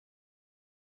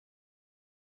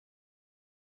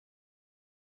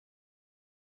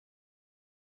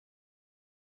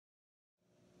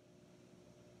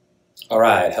All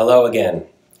right, hello again.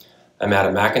 I'm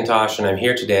Adam Mackintosh and I'm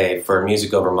here today for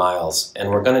Music Over Miles, and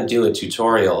we're going to do a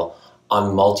tutorial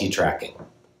on multi-tracking.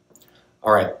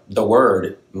 All right, the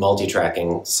word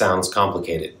multi-tracking sounds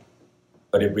complicated,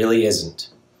 but it really isn't.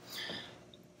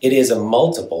 It is a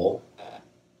multiple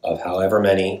of however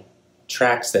many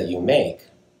tracks that you make,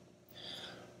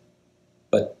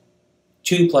 but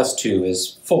 2 plus 2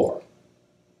 is 4.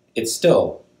 It's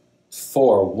still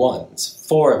 4 ones,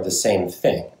 4 of the same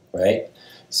thing, right?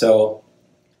 So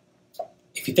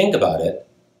if you think about it,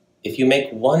 if you make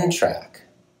one track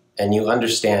and you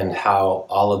understand how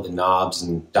all of the knobs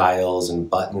and dials and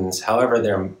buttons, however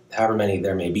many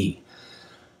there may be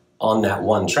on that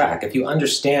one track, if you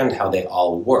understand how they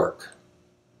all work,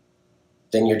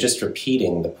 then you're just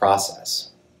repeating the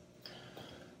process.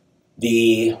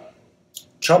 The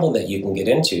trouble that you can get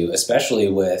into, especially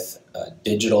with a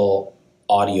digital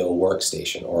audio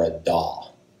workstation or a DAW,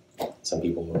 some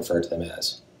people will refer to them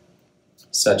as,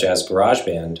 such as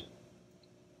Garageband,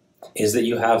 is that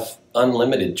you have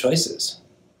unlimited choices.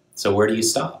 So where do you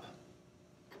stop?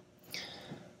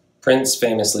 Prince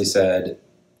famously said,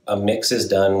 "A mix is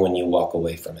done when you walk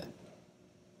away from it."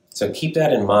 So keep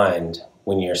that in mind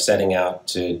when you're setting out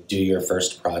to do your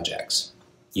first projects.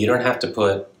 You don't have to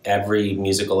put every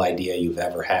musical idea you've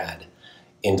ever had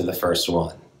into the first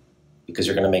one, because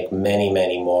you're going to make many,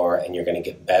 many more and you're going to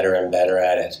get better and better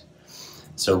at it.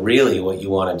 So really what you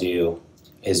want to do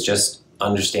is just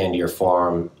understand your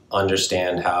form,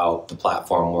 understand how the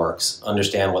platform works,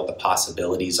 understand what the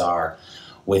possibilities are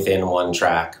within one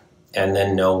track, and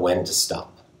then know when to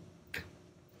stop.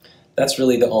 That's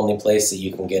really the only place that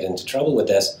you can get into trouble with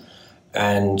this,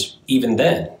 and even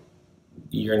then,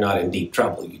 you're not in deep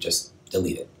trouble, you just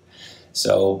delete it.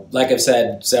 So, like I've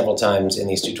said several times in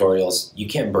these tutorials, you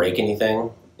can't break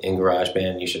anything in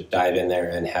GarageBand. You should dive in there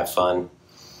and have fun.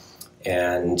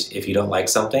 And if you don't like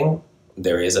something,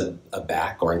 there is a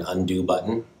back or an undo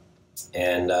button.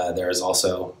 And there is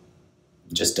also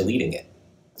just deleting it,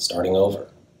 starting over.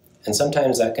 And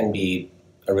sometimes that can be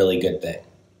a really good thing.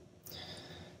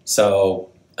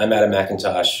 So I'm Adam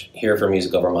Mackintosh, here for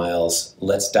Music Over Miles.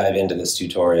 Let's dive into this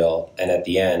tutorial, and at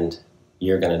the end,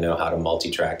 you're going to know how to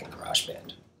multi-track in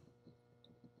GarageBand.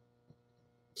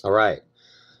 All right,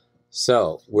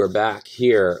 so we're back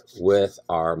here with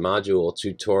our module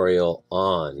tutorial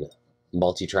on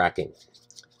multi-tracking.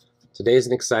 Today's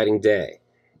an exciting day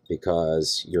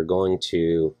because you're going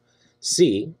to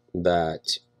see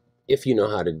that if you know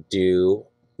how to do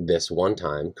this one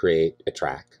time, create a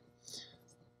track,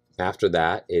 after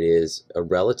that, it is a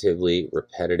relatively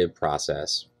repetitive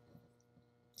process,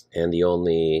 and the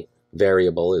only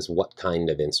variable is what kind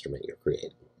of instrument you're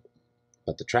creating.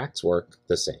 But the tracks work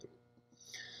the same.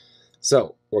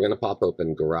 So we're going to pop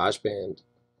open GarageBand.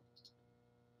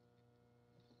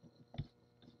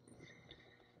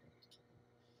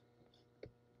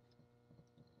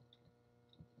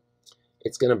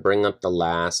 It's going to bring up the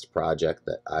last project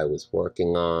that I was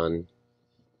working on,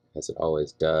 as it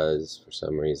always does for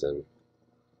some reason.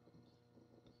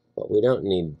 But we don't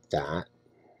need that.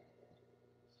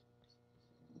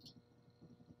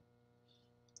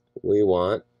 We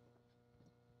want,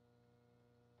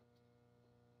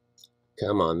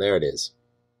 come on, there it is,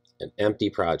 an empty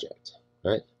project,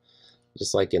 right?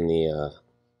 Just like in the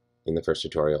first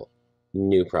tutorial,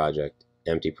 new project,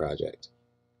 empty project.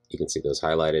 You can see those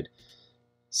highlighted.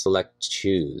 Select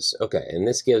choose. Okay, and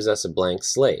this gives us a blank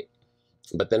slate.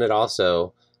 But then it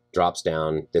also drops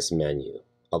down this menu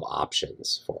of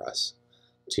options for us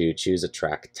to choose a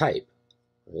track type.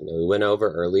 Now, we went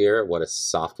over earlier what a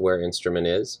software instrument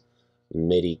is,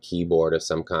 MIDI keyboard of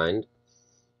some kind,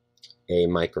 a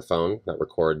microphone that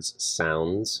records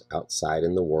sounds outside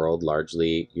in the world,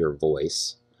 largely your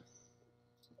voice,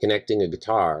 connecting a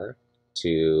guitar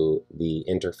to the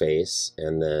interface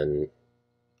and then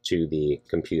to the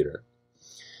computer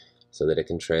so that it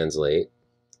can translate,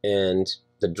 and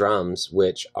the drums,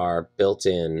 which are built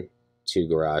in to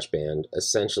GarageBand.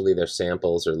 Essentially they're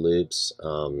samples or loops.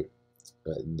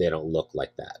 They don't look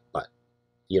like that, but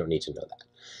you don't need to know that.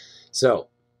 So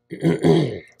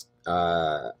you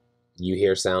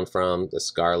hear sound from the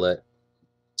Scarlett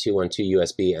 212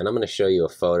 USB, and I'm going to show you a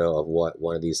photo of what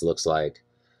one of these looks like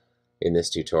in this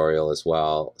tutorial as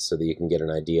well, so that you can get an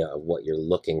idea of what you're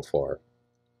looking for.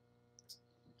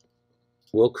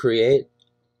 We'll create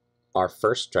our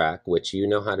first track, which you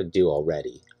know how to do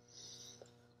already.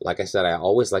 Like I said, I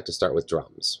always like to start with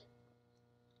drums.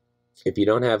 If you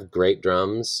don't have great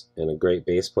drums and a great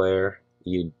bass player,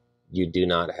 you do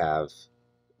not have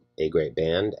a great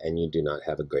band, and you do not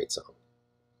have a great song,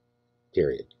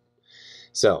 period.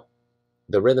 So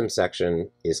the rhythm section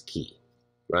is key.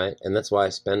 right? And that's why I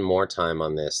spend more time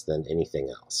on this than anything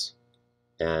else.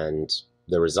 And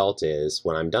the result is,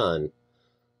 when I'm done,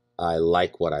 I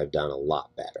like what I've done a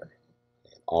lot better.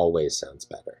 It always sounds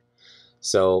better.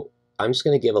 So I'm just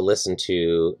going to give a listen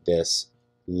to this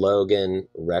Logan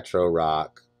Retro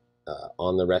Rock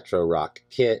on the Retro Rock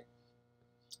kit.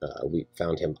 We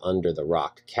found him under the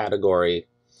rock category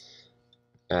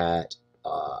at,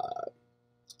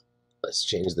 let's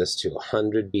change this to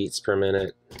 100 beats per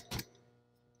minute.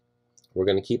 We're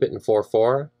going to keep it in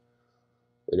 4/4.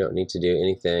 We don't need to do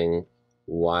anything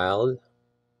wild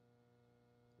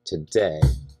today.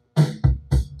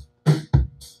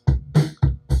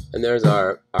 And there's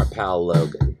our pal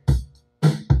Logan.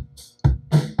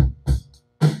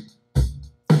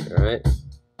 All right.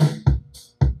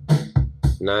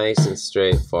 Nice and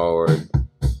straightforward,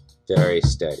 very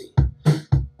steady.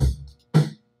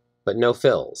 But no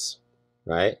fills,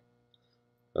 right?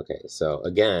 Okay, so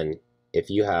again, if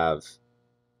you have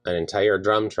an entire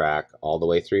drum track all the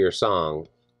way through your song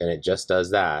and it just does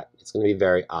that, it's going to be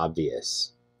very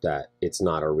obvious that it's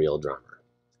not a real drummer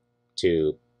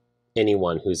to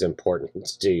anyone who's important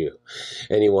to you,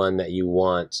 anyone that you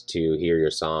want to hear your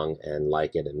song and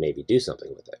like it and maybe do something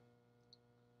with it.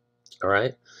 All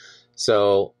right,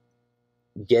 so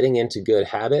getting into good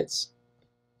habits,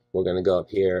 we're going to go up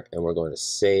here and we're going to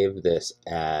save this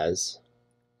as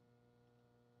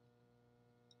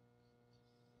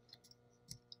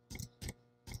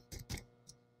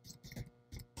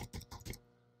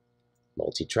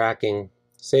multi-tracking.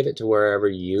 Save it to wherever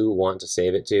you want to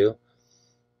save it to.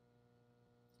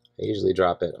 I usually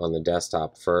drop it on the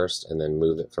desktop first and then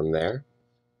move it from there.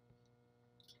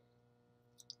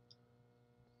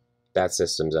 That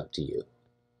system's up to you.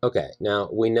 Okay, now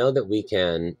we know that we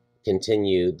can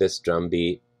continue this drum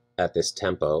beat at this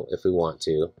tempo if we want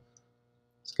to.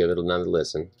 Let's give it another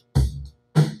listen.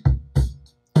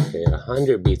 Okay, at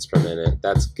 100 beats per minute,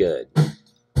 that's good.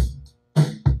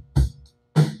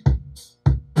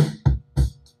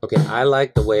 Okay, I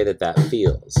like the way that that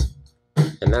feels.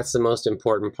 And that's the most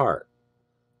important part.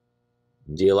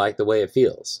 Do you like the way it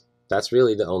feels? That's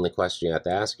really the only question you have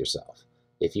to ask yourself.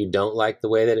 If you don't like the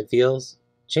way that it feels,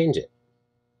 change it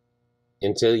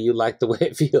until you like the way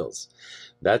it feels.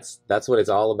 That's what it's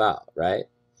all about, right?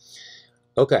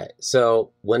 Okay, so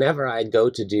whenever I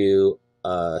go to do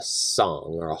a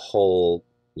song or a whole,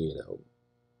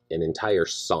 an entire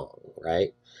song,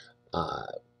 right?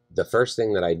 The first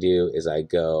thing that I do is I'm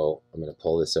going to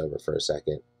pull this over for a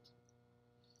second.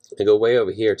 I go way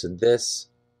over here to this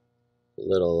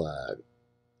little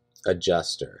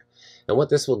adjuster. And what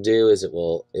this will do is it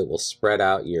will spread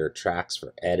out your tracks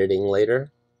for editing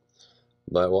later,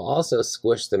 but it will also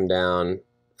squish them down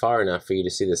far enough for you to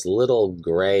see this little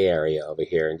gray area over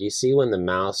here. And do you see when the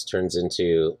mouse turns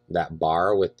into that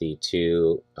bar with the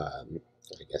two, I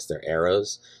guess they're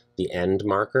arrows, the end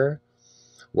marker?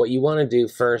 What you want to do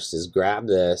first is grab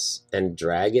this and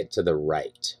drag it to the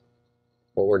right.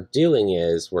 What we're doing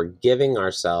is we're giving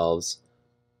ourselves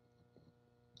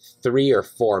 3 or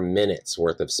 4 minutes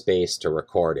worth of space to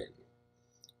record in.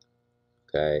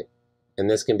 Okay, and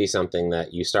this can be something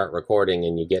that you start recording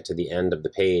and you get to the end of the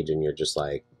page and you're just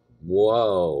like,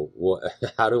 whoa,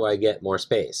 how do I get more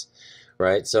space,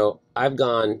 right? So I've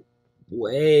gone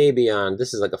way beyond.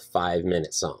 This is like a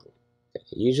 5-minute song. Okay.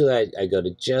 Usually I go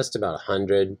to just about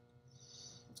 100,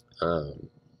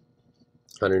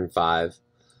 105.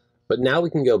 But now we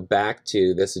can go back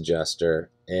to this adjuster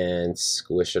and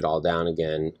squish it all down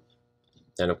again.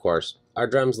 And of course, our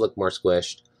drums look more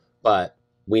squished, but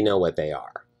we know what they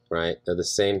are, right? They're the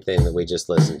same thing that we just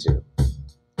listened to.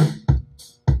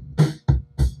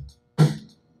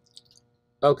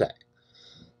 Okay,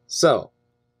 so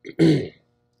do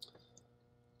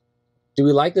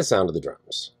we like the sound of the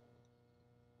drums?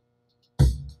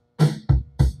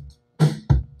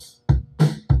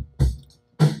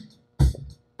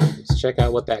 Check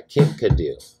out what that kick could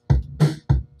do.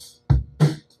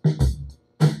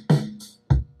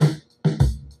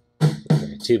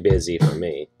 Okay, too busy for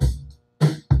me.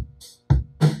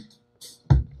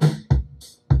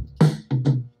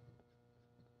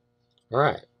 All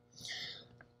right.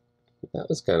 That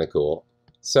was kind of cool.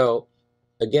 So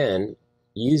again,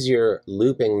 use your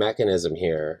looping mechanism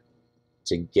here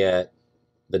to get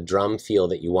the drum feel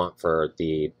that you want for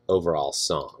the overall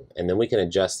song. And then we can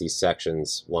adjust these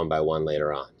sections one by one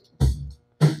later on.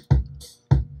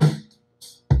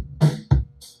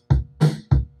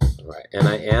 All right, and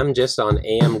I am just on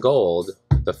AM Gold,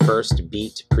 the first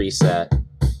beat preset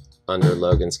under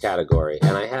Logan's category,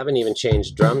 and I haven't even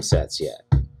changed drum sets yet.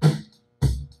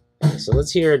 Okay, so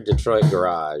let's hear Detroit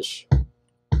Garage.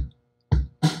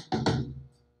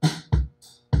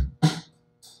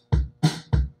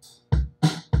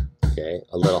 Okay,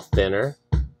 a little thinner.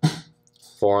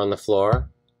 4 on the floor.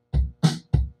 I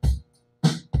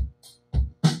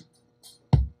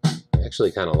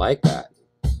actually kind of like that.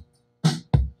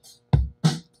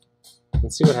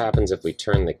 Let's see what happens if we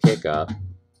turn the kick up.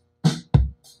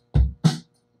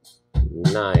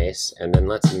 Nice, and then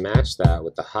let's match that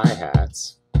with the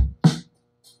hi-hats.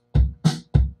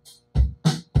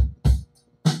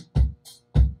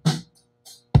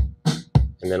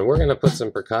 And then we're going to put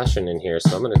some percussion in here,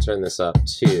 so I'm going to turn this up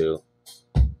too,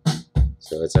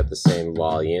 so it's at the same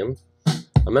volume.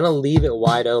 I'm going to leave it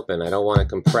wide open. I don't want to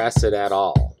compress it at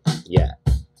all yet.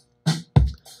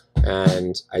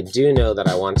 And I do know that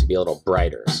I want it to be a little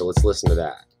brighter, so let's listen to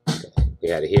that. Okay, we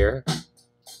had it here.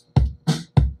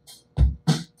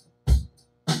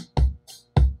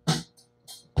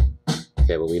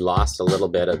 Okay, but we lost a little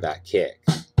bit of that kick,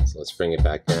 so let's bring it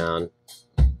back down.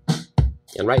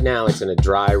 And right now it's in a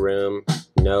dry room,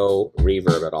 no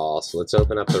reverb at all, so let's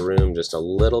open up the room just a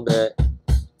little bit.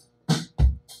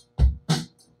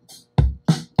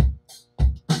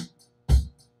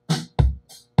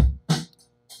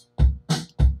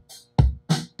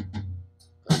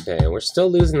 Okay, and we're still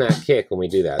losing that kick when we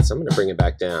do that, so I'm going to bring it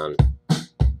back down.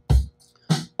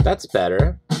 That's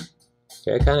better.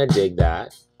 Okay, I kind of dig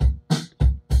that.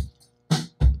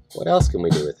 What else can we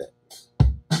do with it?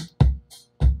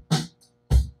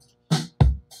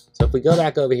 So if we go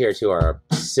back over here to our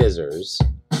scissors,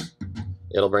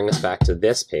 it'll bring us back to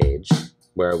this page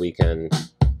where we can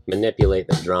manipulate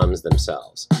the drums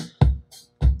themselves.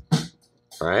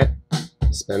 All right,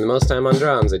 spend the most time on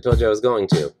drums. I told you I was going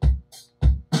to.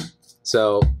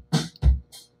 So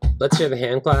let's hear the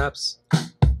hand claps.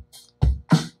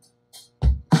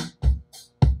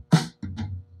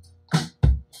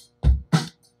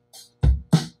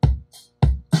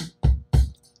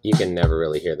 You can never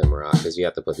really hear the maracas. You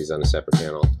have to put these on a separate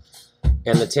channel.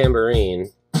 And the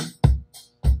tambourine.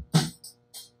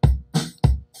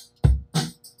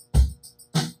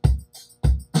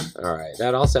 All right,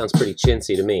 that all sounds pretty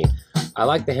chintzy to me. I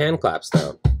like the hand claps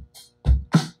though,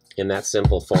 in that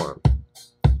simple form.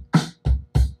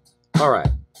 All right,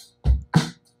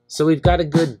 so we've got a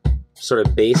good sort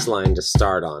of baseline to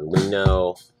start on. We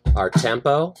know our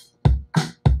tempo.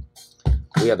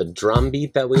 We have a drum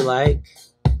beat that we like.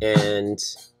 And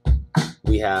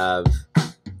we have,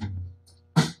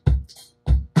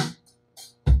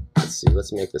 let's see,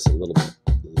 let's make this a little bit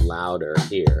louder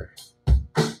here.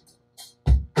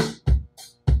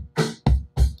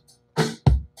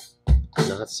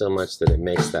 Not so much that it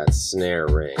makes that snare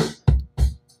ring.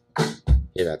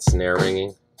 Hear that snare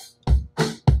ringing?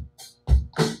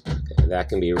 Okay, that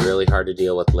can be really hard to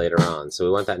deal with later on. So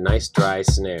we want that nice dry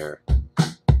snare.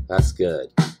 That's good.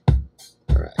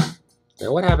 All right.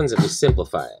 Now what happens if we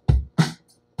simplify it?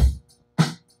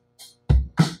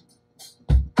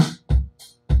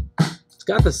 It's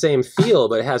got the same feel,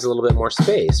 but it has a little bit more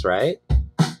space, right?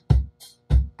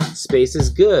 Space is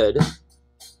good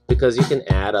because you can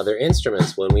add other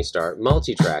instruments when we start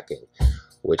multi-tracking,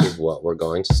 which is what we're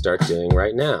going to start doing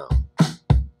right now.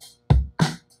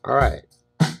 All right.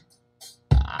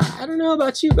 I don't know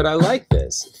about you, but I like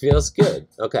this. It feels good.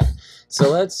 Okay, so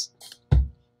let's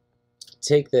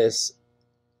take this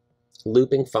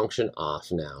looping function off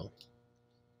now,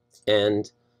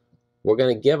 and we're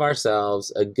going to give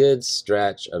ourselves a good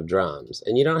stretch of drums.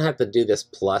 And you don't have to do this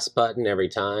plus button every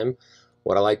time.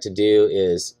 What I like to do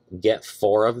is get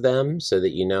 4 of them so that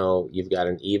you know you've got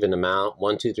an even amount.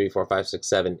 1, 2, 3, 4, 5, 6,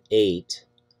 7, 8.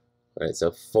 All right,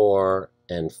 so 4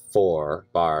 and 4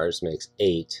 bars makes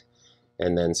 8,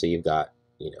 and then so you've got,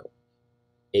 you know,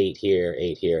 8 here,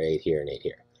 8 here, 8 here, and 8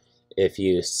 here. If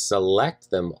you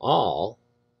select them all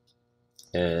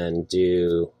and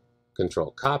do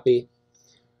Control Copy,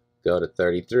 go to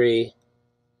 33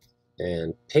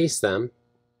 and paste them,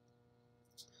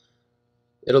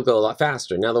 it'll go a lot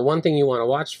faster. Now the one thing you want to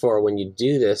watch for when you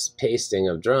do this pasting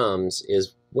of drums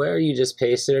is where you just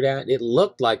pasted it at. It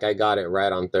looked like I got it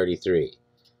right on 33,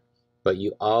 but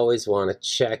you always want to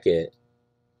check it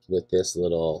with this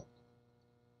little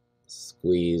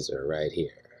squeezer right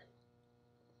here,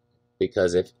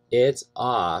 because if it's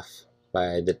off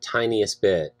by the tiniest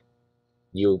bit,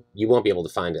 you won't be able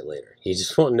to find it later. You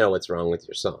just won't know what's wrong with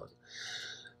your song.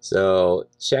 So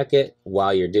check it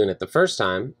while you're doing it the first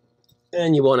time,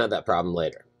 and you won't have that problem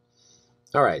later.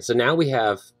 All right, so now we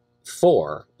have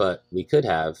 4, but we could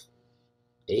have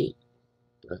 8.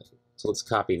 Right. So let's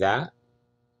copy that.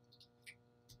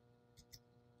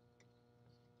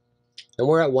 And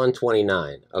we're at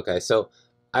 129. Okay, so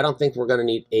I don't think we're going to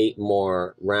need 8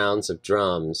 more rounds of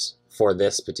drums for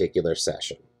this particular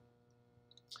session.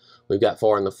 We've got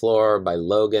 4 on the Floor by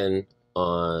Logan,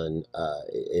 on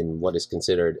in what is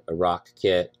considered a rock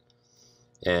kit,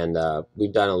 and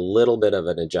we've done a little bit of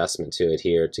an adjustment to it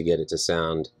here to get it to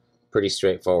sound pretty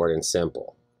straightforward and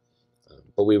simple.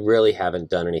 But we really haven't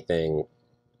done anything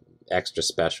extra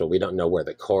special. We don't know where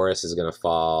the chorus is going to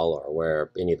fall or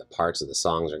where any of the parts of the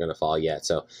songs are going to fall yet.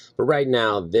 So, but right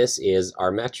now, this is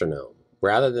our metronome.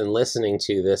 Rather than listening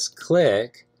to this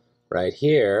click right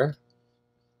here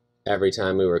every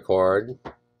time we record,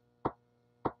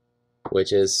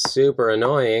 which is super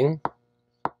annoying,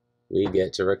 we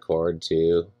get to record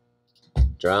to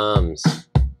drums.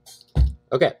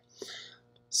 Okay,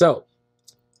 so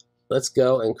let's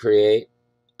go and create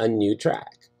a new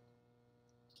track.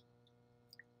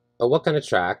 But what kind of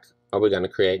track are we going to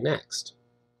create next?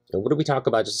 And what did we talk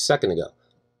about just a second ago?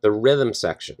 The rhythm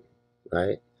section,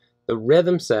 right? The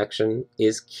rhythm section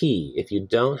is key. If you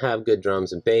don't have good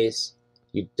drums and bass,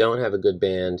 you don't have a good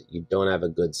band, you don't have a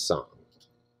good song.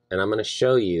 And I'm going to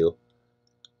show you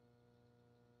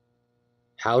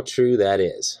how true that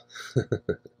is.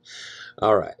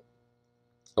 All right.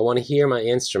 I want to hear my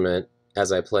instrument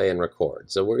as I play and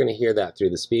record. So we're going to hear that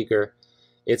through the speaker.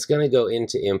 It's going to go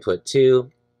into input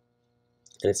 2,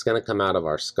 and it's going to come out of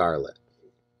our Scarlett.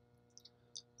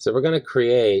 So we're going to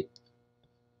create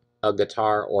a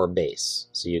guitar or bass.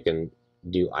 So you can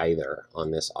do either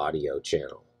on this audio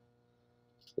channel.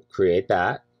 Create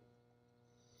that.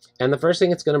 And the first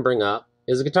thing it's going to bring up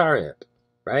is a guitar amp,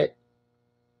 right?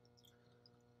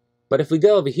 But if we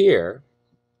go over here,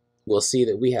 we'll see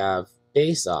that we have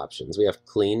bass options. We have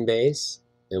clean bass,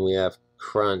 and we have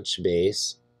crunch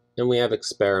bass, and we have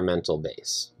experimental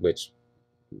bass, which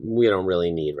we don't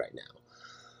really need right now.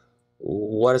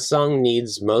 What a song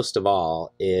needs most of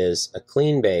all is a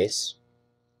clean bass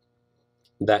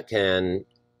that can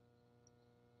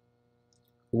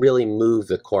really move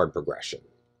the chord progression,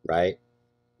 right?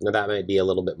 Now that might be a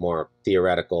little bit more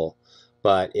theoretical,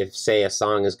 but if, say, a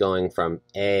song is going from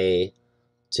A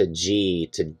to G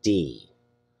to D,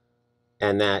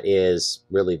 and that is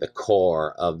really the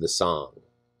core of the song,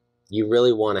 you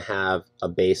really want to have a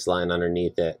bass line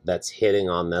underneath it that's hitting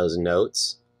on those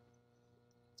notes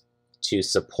to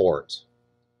support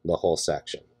the whole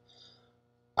section.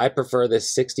 I prefer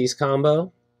this 60s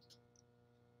combo,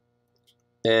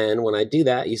 and when I do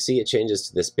that, you see it changes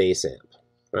to this bass amp,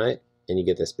 right? And you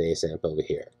get this bass amp over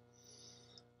here.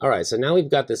 All right, so now we've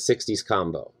got this 60s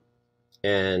combo,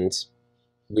 and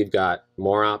we've got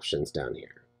more options down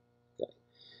here.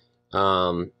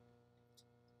 Okay.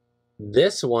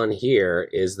 This one here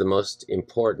is the most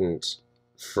important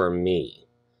for me,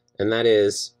 and that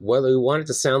is whether we want it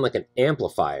to sound like an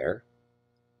amplifier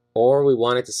or we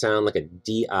want it to sound like a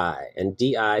DI, and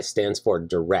DI stands for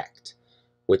direct,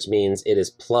 which means it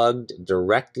is plugged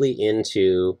directly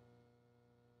into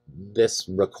this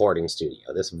recording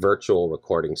studio, this virtual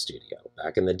recording studio.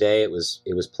 Back in the day, it was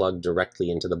plugged directly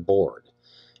into the board,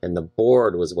 and the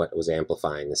board was what was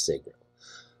amplifying the signal,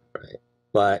 right?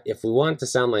 But if we want it to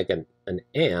sound like an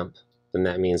amp, then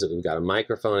that means that we've got a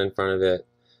microphone in front of it,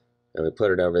 and we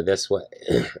put it over this way,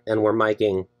 and we're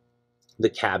miking the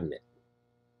cabinet.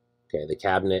 Okay, the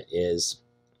cabinet is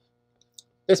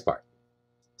this part.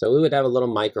 So we would have a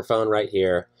little microphone right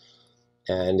here,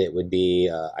 and it would be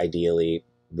ideally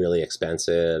really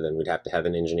expensive, and we'd have to have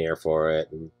an engineer for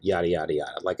it, and yada, yada,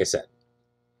 yada, like I said.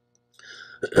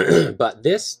 But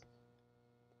this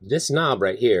knob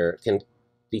right here can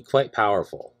be quite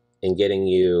powerful in getting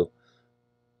you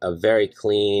a very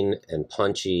clean and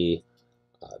punchy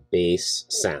bass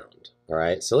sound. All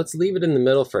right, so let's leave it in the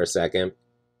middle for a second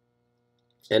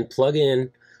and plug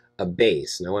in a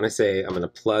bass. Now when I say I'm going to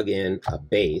plug in a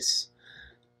bass,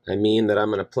 I mean that I'm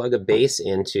going to plug a bass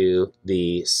into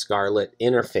the Scarlett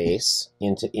interface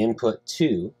into input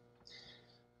 2.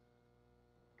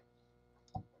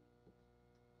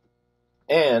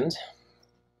 And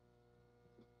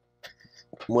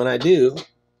when I do,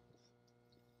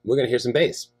 we're going to hear some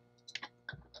bass.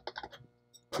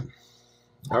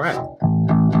 All right.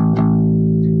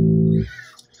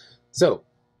 So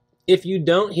if you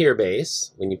don't hear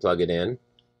bass when you plug it in,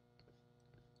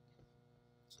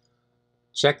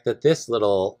 check that this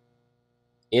little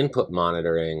input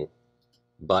monitoring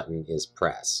button is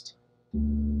pressed.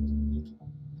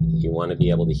 You want to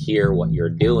be able to hear what you're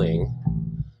doing,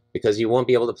 because you won't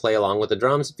be able to play along with the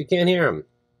drums if you can't hear them.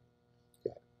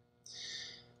 Okay.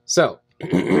 So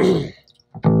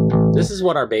this is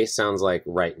what our bass sounds like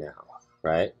right now,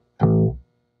 right?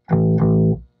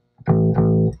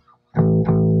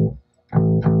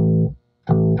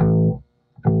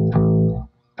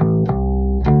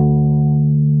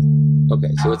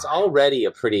 Okay, so it's already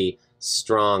a pretty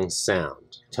strong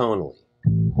sound, tonally.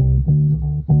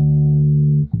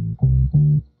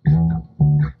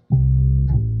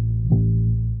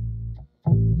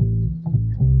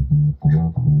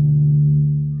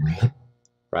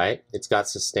 right? It's got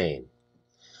sustain.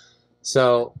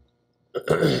 So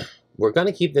we're going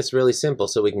to keep this really simple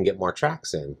so we can get more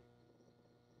tracks in.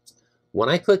 When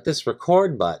I click this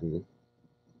record button,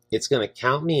 it's going to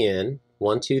count me in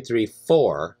 1, 2, 3,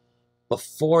 4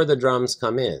 before the drums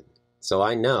come in, so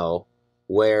I know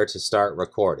where to start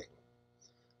recording.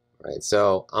 All right,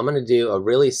 so I'm going to do a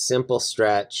really simple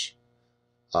stretch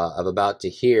of about to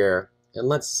here, and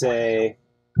let's say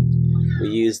we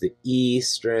use the E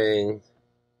string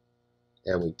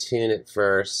and we tune it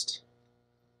first.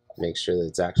 Make sure that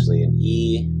it's actually an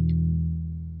E.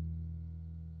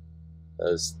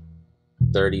 Those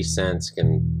 30 cents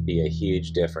can be a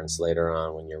huge difference later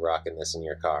on when you're rocking this in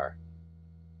your car.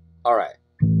 All right.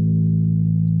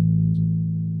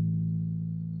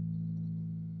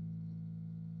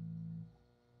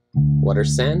 What are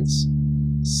cents?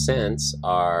 Cents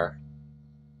are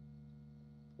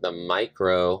the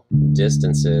micro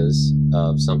distances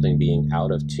of something being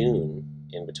out of tune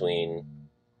in between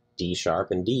D sharp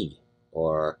and D,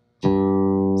 or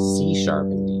C sharp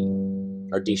and D,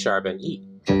 or D sharp and E.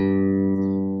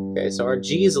 Okay, so our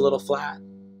G is a little flat.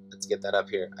 Let's get that up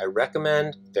here. I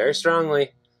recommend very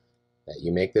strongly that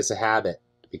you make this a habit,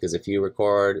 because if you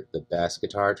record the best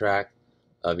guitar track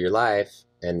of your life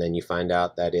and then you find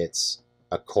out that it's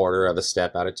a quarter of a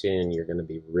step out of tune, you're going to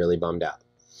be really bummed out.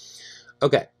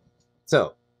 Okay,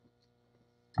 so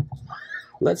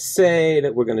let's say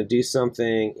that we're going to do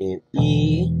something in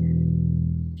E,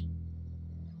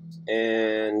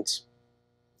 and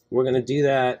we're going to do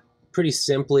that pretty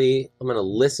simply. I'm going to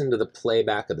listen to the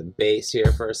playback of the bass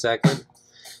here for a second,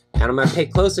 and I'm going to pay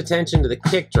close attention to the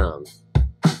kick drum.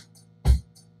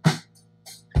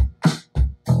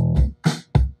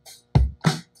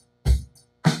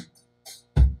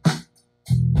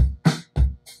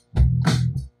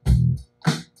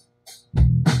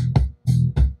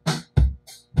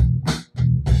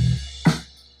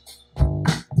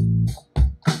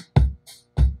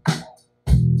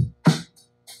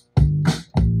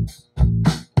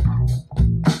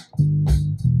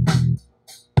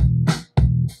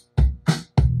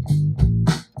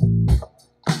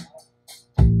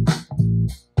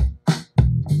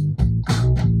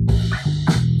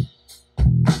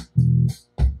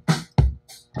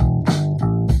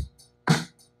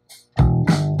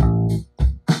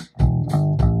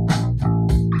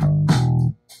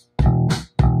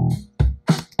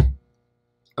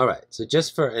 All right, so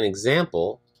just for an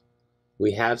example,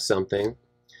 we have something,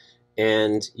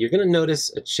 and you're going to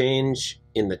notice a change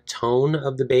in the tone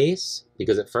of the bass,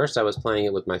 because at first I was playing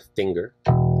it with my finger,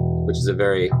 which is a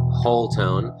very whole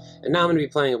tone, and now I'm going to be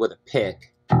playing it with a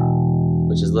pick,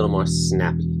 which is a little more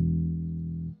snappy.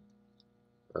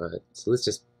 All right, so let's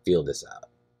just feel this out.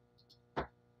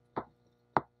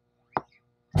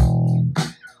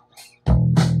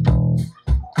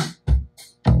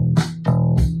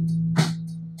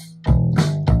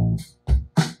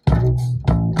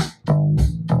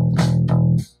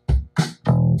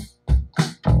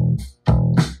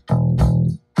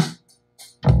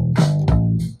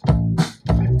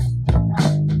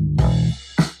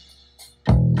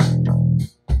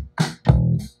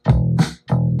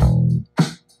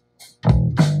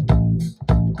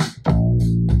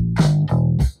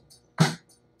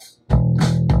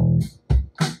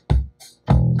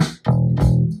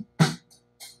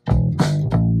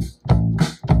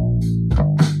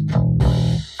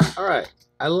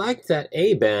 I like that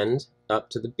A bend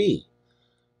up to the B.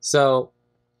 So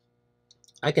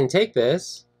I can take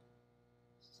this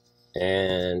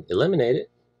and eliminate it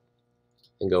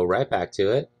and go right back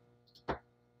to it.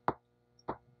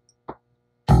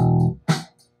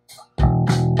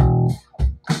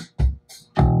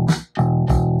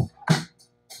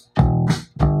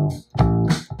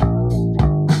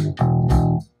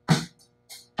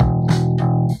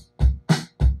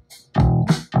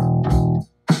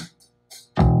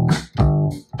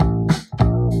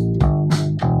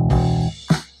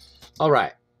 All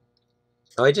right,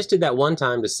 oh, I just did that one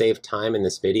time to save time in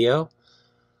this video.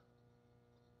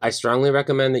 I strongly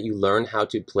recommend that you learn how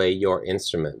to play your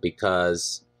instrument,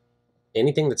 because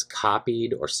anything that's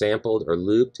copied or sampled or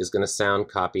looped is going to sound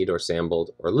copied or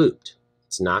sampled or looped.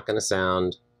 It's not going to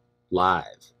sound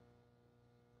live.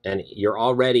 And you're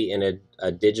already in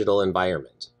a digital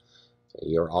environment.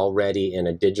 You're already in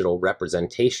a digital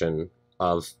representation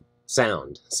of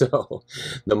sound. So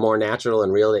the more natural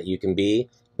and real that you can be,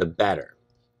 the better.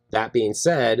 That being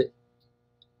said,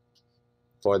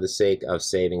 for the sake of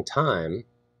saving time,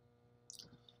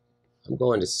 I'm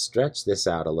going to stretch this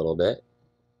out a little bit.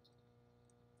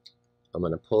 I'm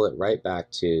going to pull it right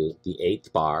back to the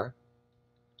 8th bar.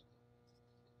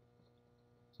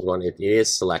 it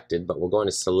is selected, but we're going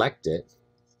to select it.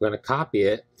 We're going to copy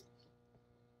it,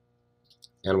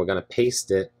 and we're going to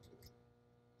paste it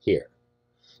here.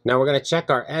 Now we're going to check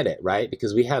our edit, right?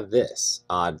 Because we have this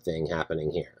odd thing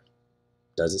happening here.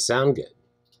 Does it sound good?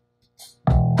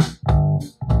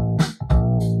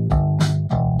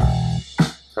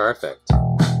 Perfect.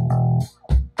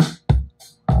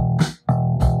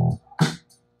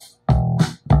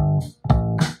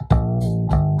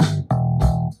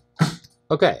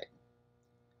 Okay,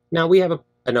 now we have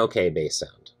an okay bass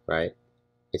sound, right?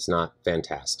 It's not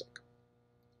fantastic.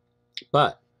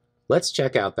 But let's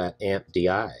check out that amp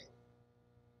DI.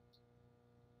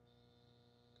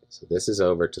 So this is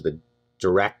over to the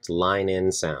direct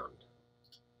line-in sound.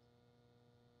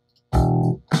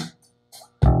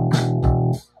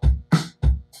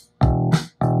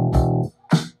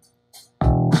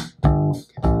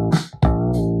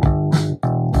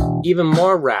 Even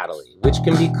more rattly, which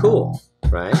can be cool,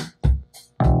 right?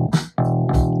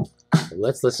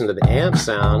 Let's listen to the amp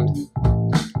sound.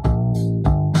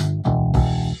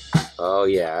 Oh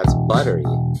yeah, it's buttery.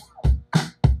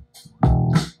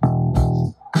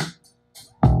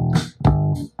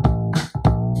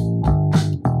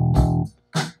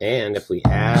 And if we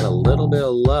add a little bit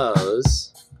of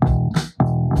lows,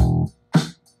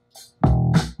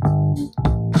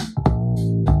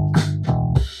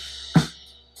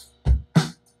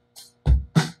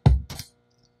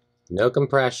 no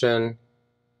compression.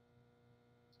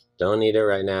 Don't need it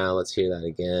right now. Let's hear that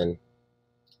again.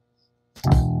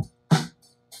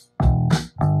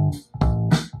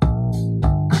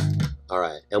 All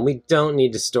right, and we don't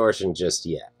need distortion just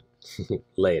yet.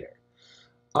 Later.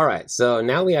 All right, so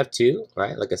now we have two,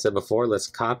 right? Like I said before, let's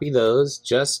copy those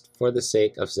just for the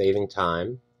sake of saving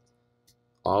time.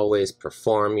 Always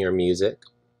perform your music.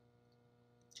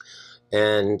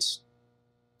 And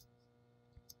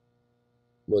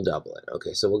we'll double it.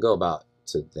 Okay, so we'll go about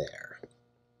to there.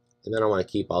 And then I want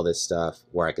to keep all this stuff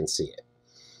where I can see it.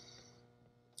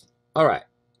 All right,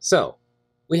 so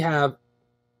we have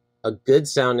a good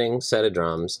sounding set of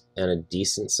drums and a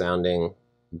decent sounding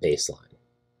bass line.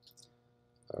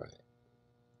 All right.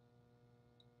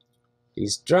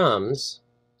 These drums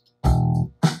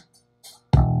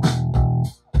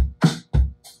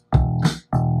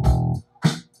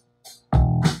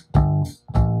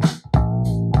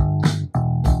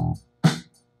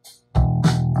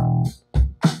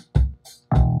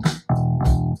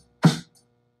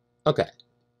okay,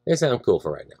 they sound cool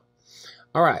for right now.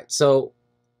 All right, so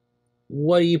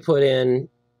what do you put in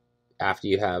after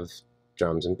you have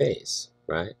drums and bass,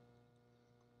 right?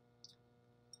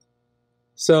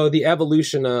 So the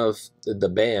evolution of the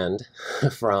band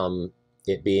from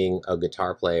it being a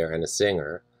guitar player and a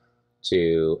singer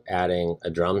to adding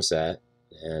a drum set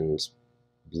and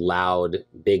loud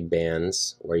big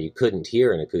bands where you couldn't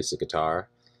hear an acoustic guitar,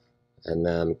 and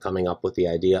then coming up with the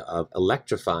idea of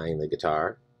electrifying the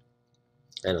guitar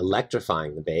and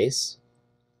electrifying the bass,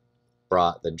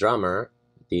 brought the drummer,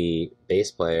 the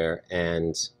bass player,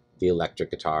 and the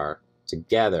electric guitar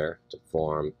together to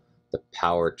form the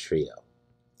power trio.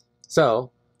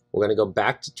 So we're going to go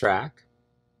back to track,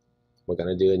 we're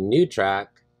going to do a new track,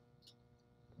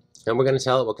 and we're going to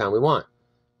tell it what kind we want,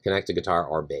 connect a guitar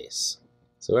or bass.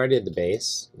 So we already did the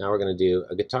bass, now we're going to do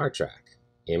a guitar track.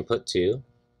 Input 2,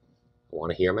 I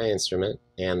want to hear my instrument,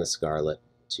 and the Scarlett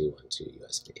 212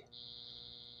 USB.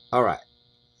 All right,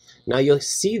 now you'll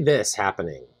see this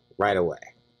happening right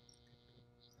away.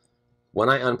 When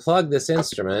I unplug this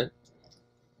instrument,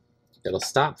 it'll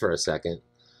stop for a second,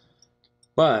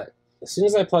 but as soon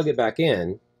as I plug it back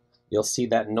in, you'll see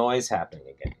that noise happening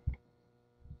again.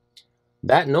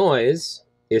 That noise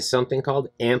is something called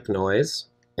amp noise,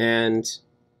 and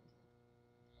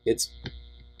it's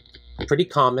pretty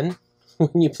common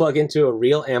when you plug into a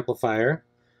real amplifier.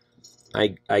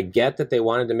 I get that they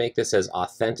wanted to make this as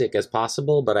authentic as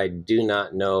possible, but I do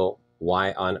not know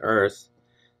why on earth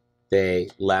they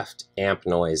left amp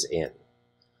noise in.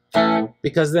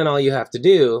 Because then all you have to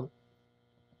do,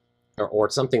 or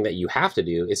something that you have to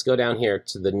do, is go down here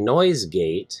to the noise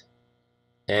gate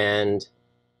and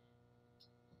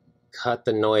cut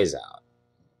the noise out.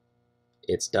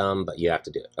 It's dumb, but you have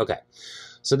to do it. Okay,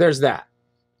 so there's that.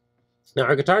 Now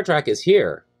our guitar track is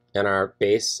here, and our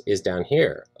bass is down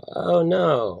here. Oh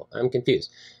no, I'm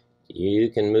confused. You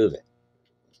can move it.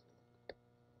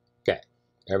 Okay,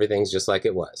 everything's just like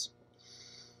it was.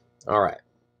 All right,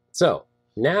 so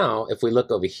now if we look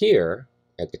over here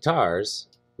at guitars,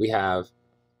 we have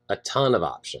a ton of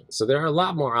options. So there are a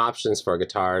lot more options for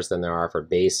guitars than there are for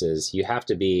basses. You have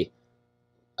to be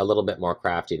a little bit more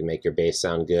crafty to make your bass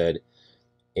sound good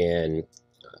in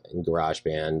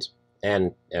GarageBand.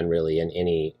 and really in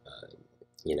any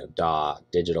you know, DAW,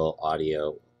 digital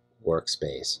audio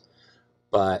workspace.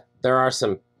 But there are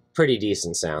some pretty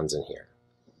decent sounds in here.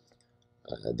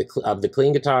 Of the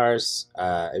clean guitars,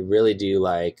 I really do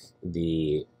like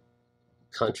the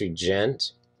Country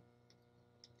Gent.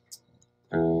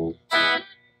 All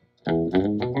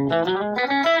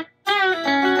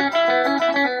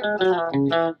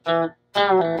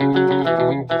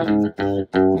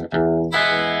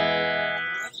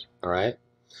right,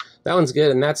 that one's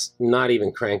good, and that's not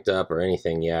even cranked up or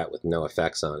anything yet with no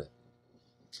effects on it.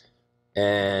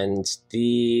 And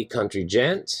the Country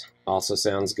Gent also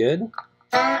sounds good.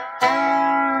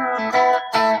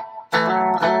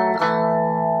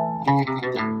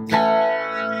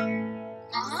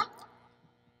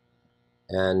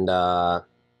 And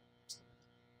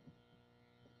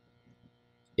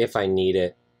if I need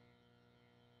it,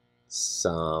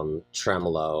 some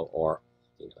tremolo or,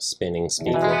 you know, spinning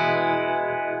speaker,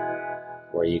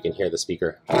 where you can hear the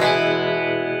speaker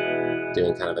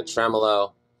doing kind of a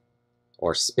tremolo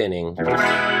or spinning.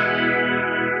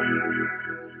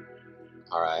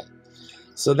 All right,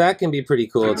 so that can be pretty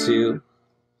cool too.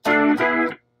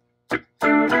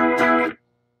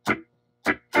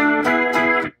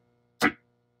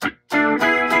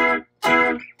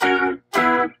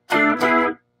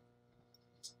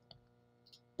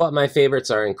 But my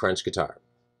favorites are in crunch guitar.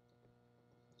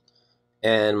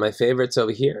 And my favorites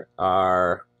over here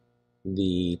are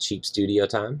the cheap Studio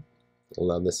Time. I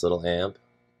love this little amp.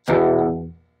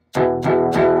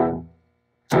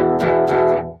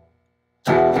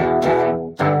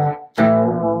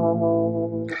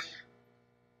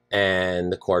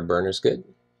 And the Chord Burner's good.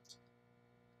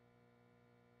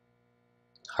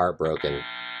 Heartbroken.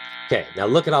 Okay, now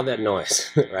look at all that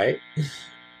noise, right?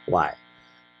 Why?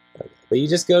 Okay. But you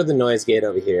just go to the noise gate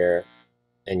over here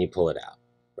and you pull it out,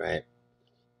 right?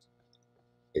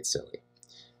 It's silly.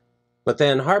 But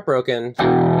then Heartbroken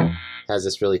has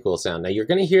this really cool sound. Now you're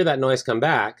going to hear that noise come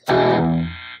back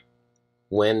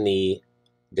when the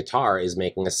guitar is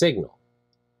making a signal.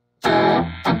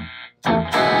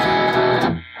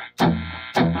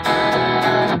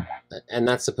 And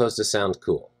that's supposed to sound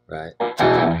cool, right?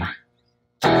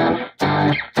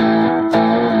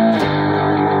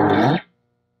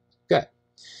 Good.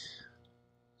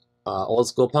 Old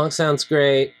School Punk sounds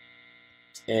great,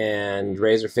 and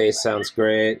Razorface sounds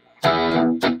great.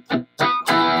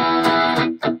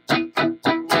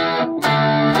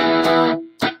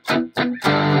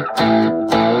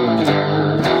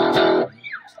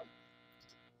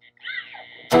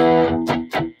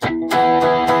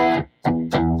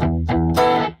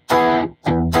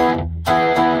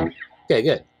 Okay,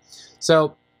 good.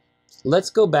 So let's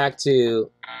go back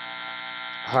to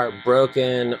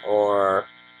Heartbroken, or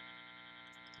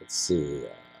let's see,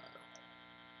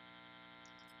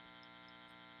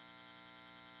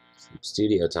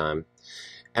 Studio Time.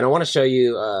 And I want to show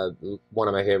you one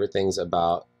of my favorite things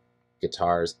about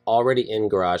guitars already in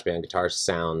GarageBand, guitar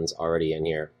sounds already in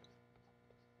here.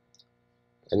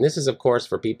 And this is, of course,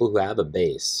 for people who have a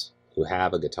bass, who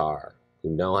have a guitar, who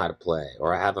know how to play,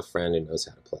 or I have a friend who knows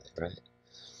how to play, right?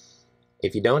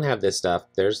 If you don't have this stuff,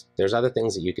 there's other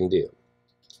things that you can do.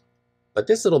 But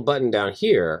this little button down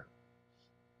here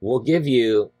will give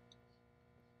you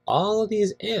all of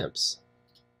these amps.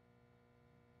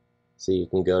 So you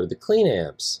can go to the clean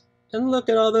amps and look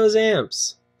at all those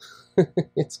amps.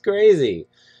 It's crazy.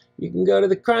 You can go to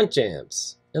the crunch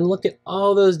amps and look at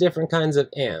all those different kinds of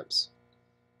amps.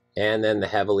 And then the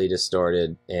heavily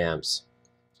distorted amps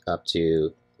up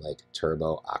to like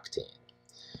turbo octane.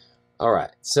 All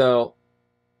right, so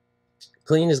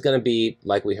clean is going to be,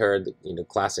 like we heard, you know,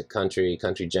 classic country,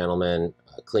 country gentleman,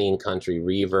 clean country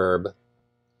reverb.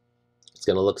 It's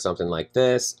going to look something like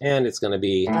this, and it's going to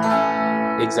be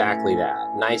exactly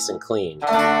that, nice and clean,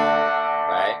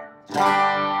 right?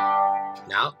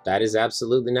 Now, that is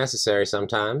absolutely necessary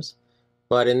sometimes,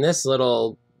 but in this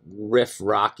little riff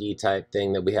rocky type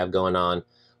thing that we have going on,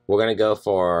 we're going to go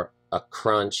for a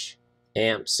crunch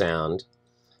amp sound.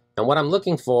 And what I'm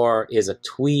looking for is a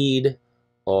tweed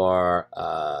or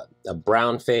a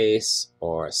brown face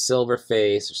or a silver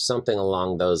face or something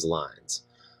along those lines.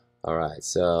 All right,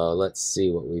 so let's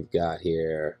see what we've got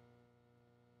here.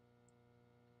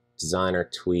 Designer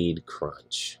tweed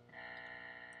crunch.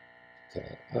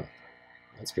 Okay, oh,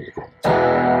 that's pretty cool.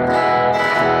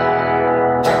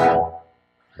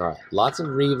 All right, lots of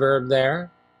reverb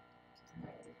there.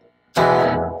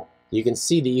 You can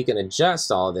see that you can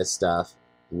adjust all this stuff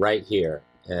right here,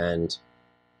 and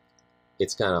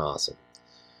it's kind of awesome.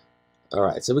 All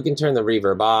right, so we can turn the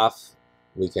reverb off.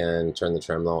 We can turn the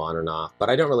tremolo on and off, but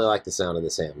I don't really like the sound of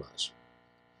this amp much.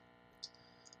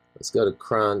 Let's go to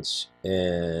Crunch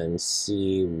and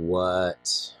see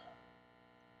what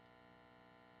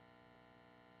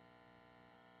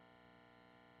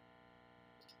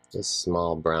this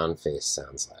small brown face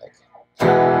sounds like.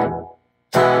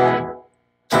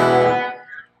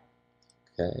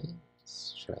 Okay,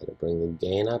 let's try to bring the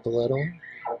gain up a little.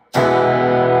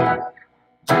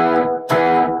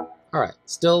 Alright,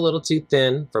 still a little too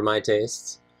thin for my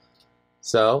tastes.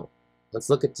 So,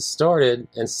 let's look at distorted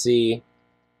and see.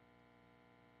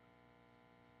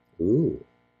 Ooh.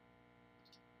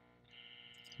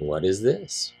 What is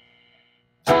this?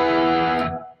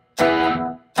 Alright,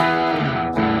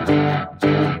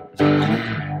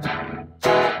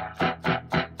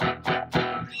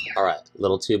 a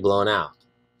little too blown out.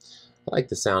 I like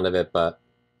the sound of it, but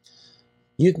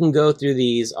you can go through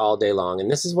these all day long.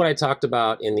 And this is what I talked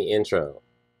about in the intro.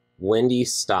 When do you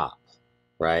stop,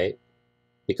 right?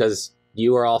 Because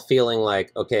you are all feeling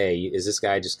like, okay, is this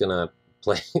guy just going to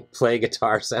play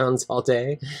guitar sounds all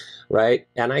day, right?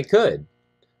 And I could.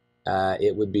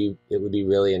 It would be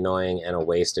really annoying and a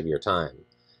waste of your time.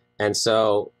 And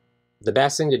so the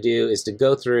best thing to do is to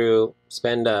go through,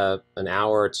 spend an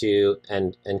hour or two,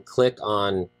 and click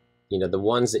on, you know, the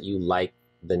ones that you like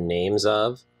the names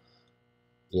of.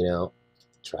 You know,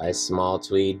 try small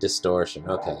tweed distortion.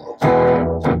 Okay.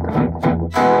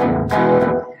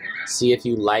 See if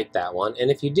you like that one,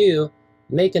 and if you do,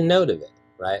 make a note of it,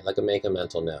 right? Like make a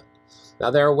mental note.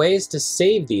 Now there are ways to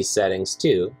save these settings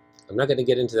too. I'm not going to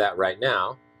get into that right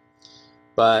now,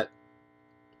 but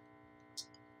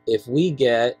if we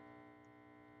get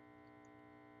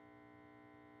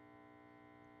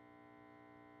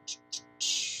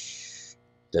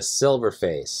the silver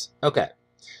face, okay.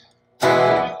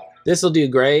 This will do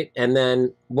great. And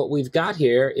then what we've got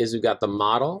here is we've got the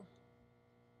model,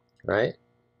 right?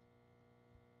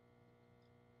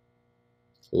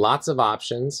 Lots of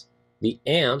options. The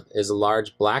amp is a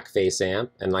large blackface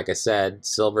amp. And like I said,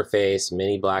 silver face,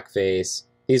 mini blackface.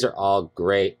 These are all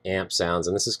great amp sounds.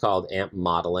 And this is called amp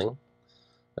modeling.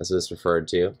 That's what it's referred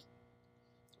to.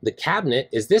 The cabinet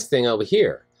is this thing over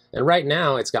here. And right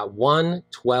now it's got one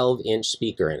 12-inch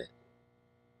speaker in it.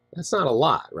 That's not a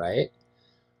lot, right?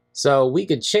 So we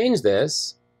could change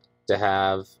this to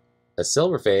have a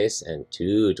silver face and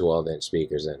two 12-inch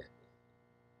speakers in it.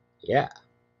 Yeah.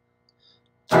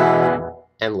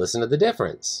 And listen to the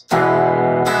difference.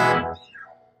 All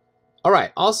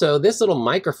right, also this little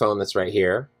microphone that's right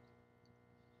here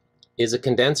is a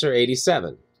condenser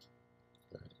 87.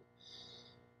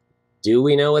 Do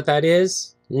we know what that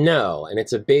is? No, and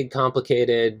it's a big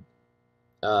complicated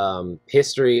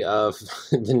history of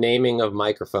the naming of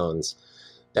microphones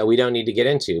that we don't need to get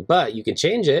into, but you can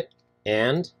change it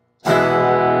and you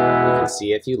can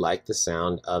see if you like the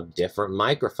sound of different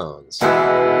microphones.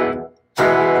 Kind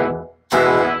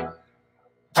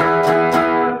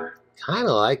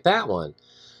of like that one.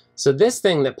 So this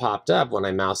thing that popped up when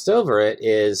I moused over it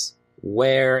is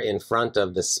where in front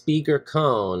of the speaker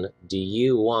cone do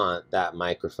you want that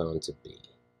microphone to be?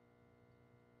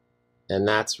 And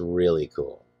that's really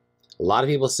cool. A lot of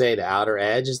people say the outer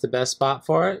edge is the best spot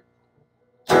for it.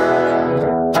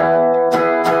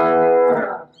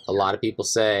 A lot of people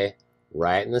say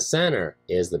right in the center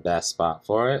is the best spot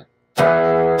for it.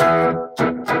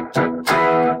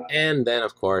 And then,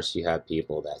 of course, you have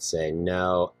people that say,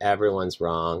 no, everyone's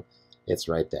wrong. It's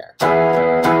right there.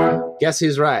 Guess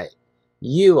who's right?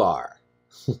 You are.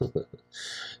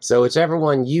 So whichever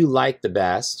one you like the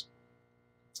best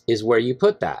is where you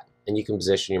put that, and you can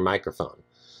position your microphone.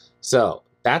 So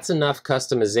that's enough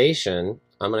customization.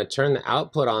 I'm going to turn the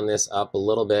output on this up a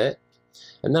little bit,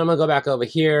 and then I'm going to go back over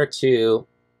here to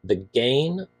the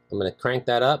gain. I'm going to crank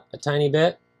that up a tiny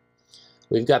bit.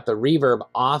 We've got the reverb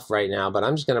off right now, but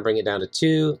I'm just going to bring it down to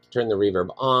 2, turn the reverb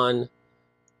on.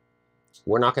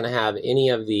 We're not going to have any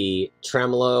of the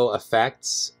tremolo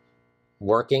effects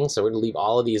working, so we're going to leave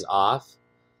all of these off.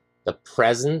 The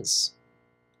presence,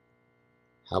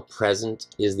 how present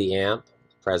is the amp,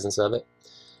 the presence of it,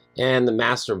 and the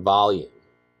master volume,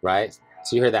 right?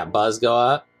 So you hear that buzz go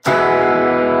up,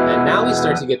 and now we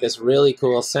start to get this really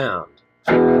cool sound.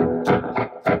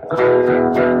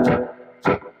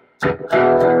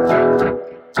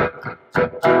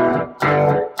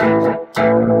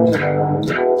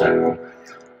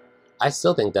 I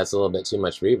still think that's a little bit too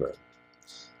much reverb.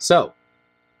 So,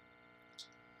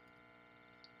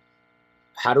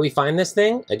 how do we find this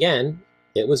thing? Again,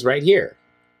 it was right here.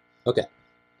 Okay.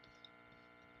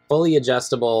 Fully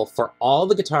adjustable for all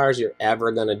the guitars you're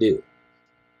ever going to do.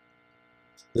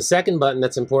 The second button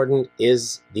that's important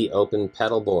is the open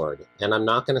pedal board. And I'm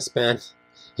not going to spend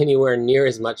anywhere near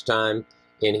as much time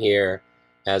in here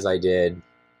as I did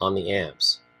on the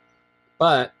amps.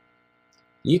 But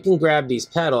you can grab these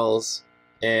pedals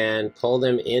and pull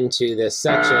them into this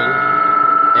section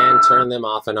and turn them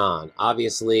off and on.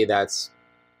 Obviously, that's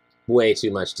way too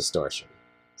much distortion.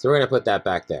 So we're going to put that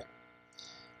back there.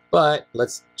 But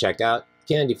let's check out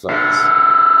Candy Fuzz.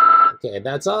 Okay,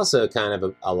 that's also kind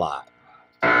of a lot.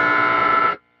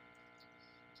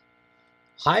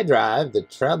 High drive, the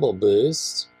treble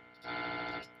boost,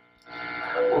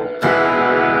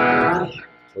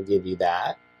 will give you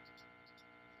that.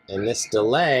 And this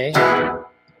delay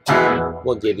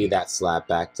will give you that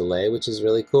slapback delay, which is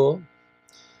really cool.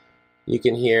 You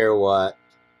can hear what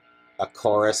a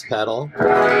chorus pedal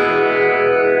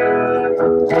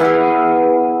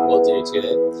will do to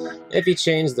it. If you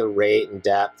change the rate and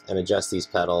depth and adjust these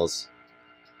pedals,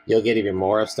 you'll get even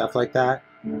more of stuff like that.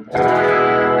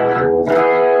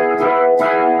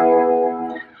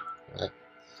 Right.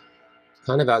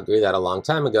 Kind of outgrew that a long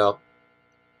time ago,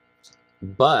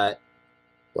 but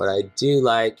what I do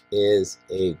like is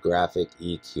a graphic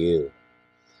EQ.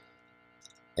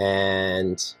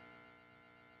 And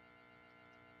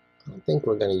I don't think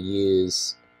we're going to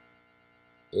use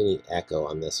any echo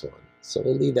on this one. So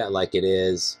we'll leave that like it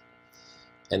is.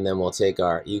 And then we'll take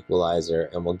our equalizer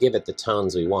and we'll give it the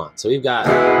tones we want. So we've got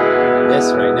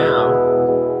this right now.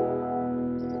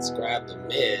 Let's grab the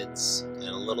mids and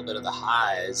a little bit of the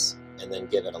highs and then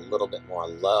give it a little bit more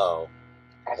low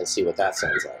and see what that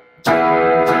sounds like.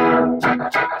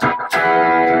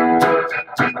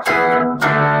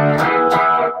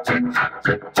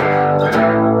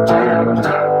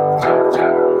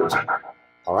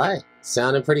 All right,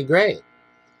 sounding pretty great.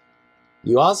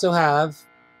 You also have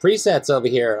presets over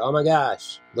here. Oh my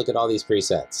gosh, look at all these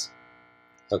presets.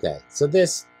 Okay, so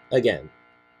this, again,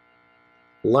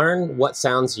 learn what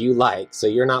sounds you like so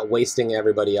you're not wasting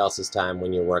everybody else's time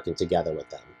when you're working together with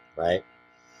them, right?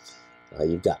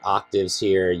 You've got octaves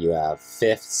here, you have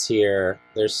fifths here.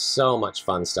 There's so much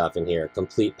fun stuff in here.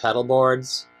 Complete pedal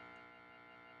boards.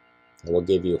 And we'll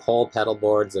give you whole pedal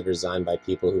boards that are designed by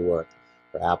people who work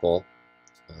for Apple,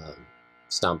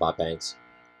 Stomp Bot Banks.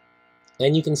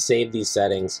 And you can save these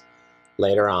settings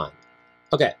later on.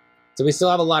 Okay, so we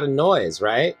still have a lot of noise,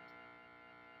 right?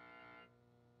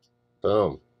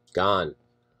 Boom, gone.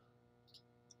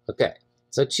 Okay,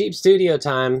 so cheap studio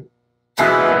time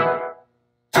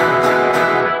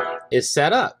is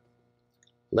set up.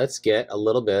 Let's get a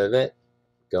little bit of it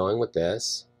going with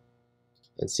this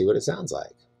and see what it sounds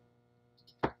like.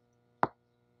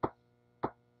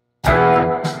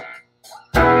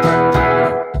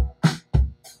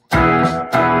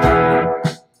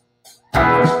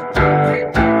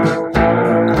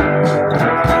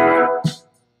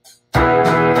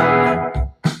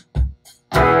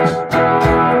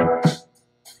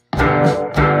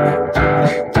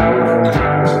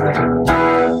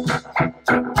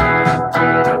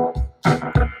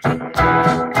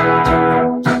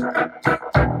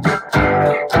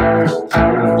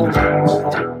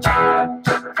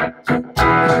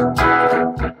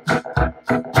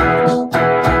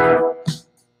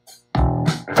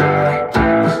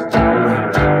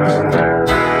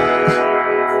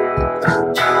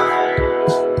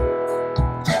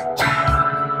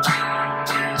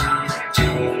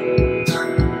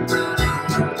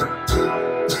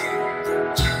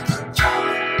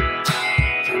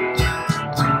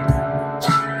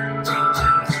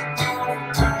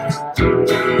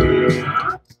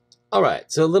 All right,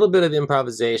 so a little bit of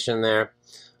improvisation there,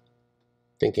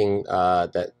 thinking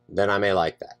that I may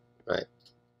like that, right?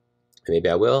 Maybe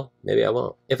I will, maybe I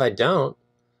won't. If I don't,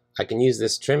 I can use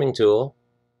this trimming tool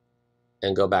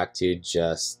and go back to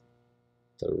just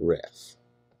the riff.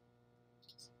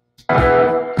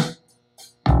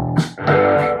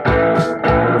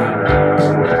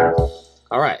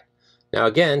 All right, now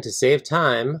again, to save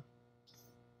time,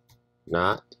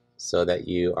 not so that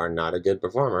you are not a good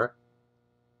performer,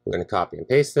 I'm going to copy and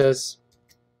paste this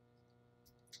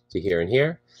to here and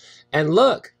here. And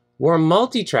look, we're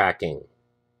multi-tracking.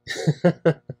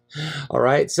 All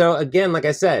right, so again, like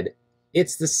I said,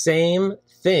 it's the same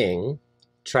thing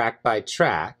track by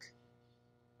track.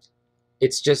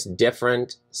 It's just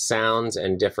different sounds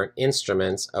and different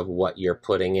instruments of what you're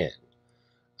putting in.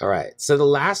 All right, so the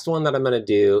last one that I'm going to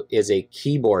do is a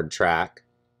keyboard track.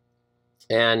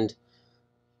 And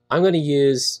I'm going to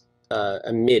use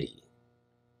a MIDI.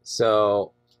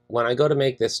 So when I go to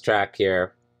make this track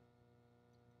here,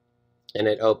 and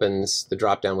it opens the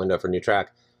drop-down window for new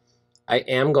track, I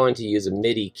am going to use a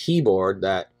MIDI keyboard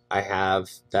that I have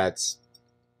that's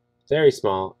very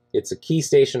small. It's a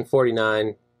Keystation 49.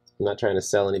 I'm not trying to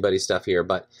sell anybody stuff here,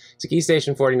 but it's a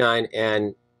Keystation 49,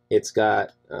 and it's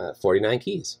got 49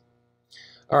 keys.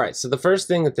 All right, so the first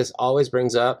thing that this always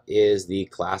brings up is the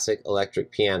classic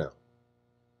electric piano,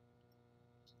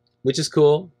 which is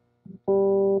cool,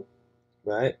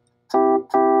 right?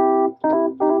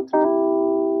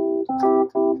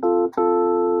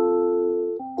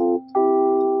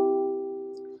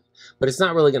 But it's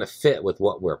not really going to fit with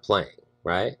what we're playing,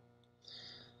 right?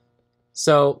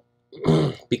 So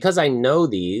because I know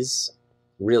these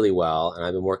really well, and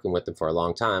I've been working with them for a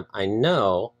long time, I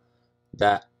know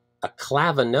that a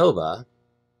clavinova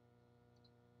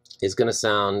is going to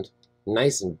sound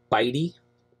nice and bitey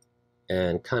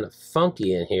and kind of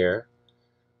funky in here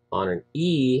on an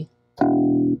E.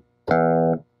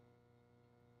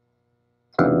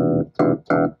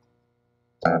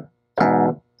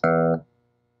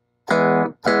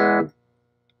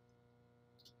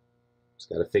 Just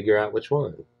got to figure out which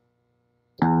one.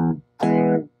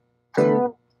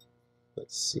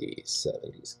 Let's see,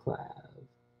 70s clav.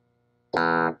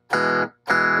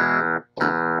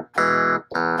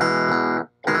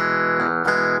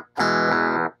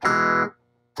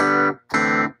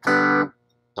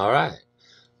 All right,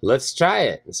 let's try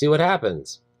it and see what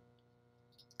happens.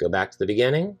 Go back to the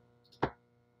beginning.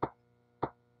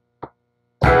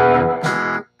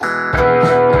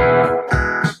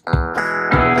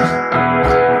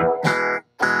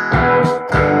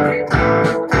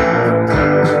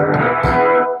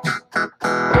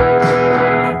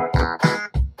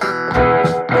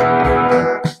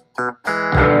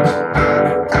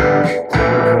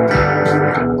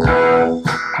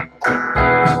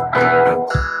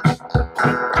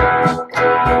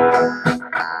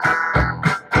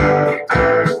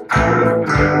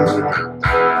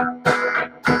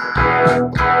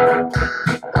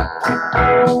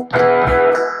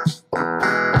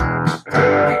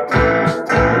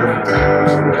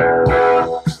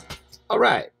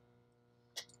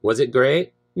 Was it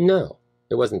great? No,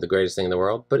 it wasn't the greatest thing in the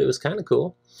world, but it was kind of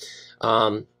cool.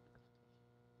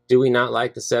 Do we not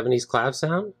like the 70s clav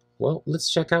sound? Well, let's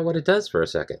check out what it does for a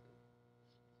second.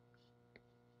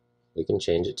 We can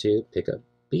change it to pick up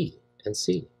B and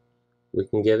C. We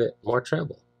can give it more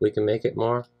treble. We can make it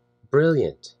more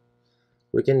brilliant.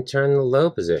 We can turn the low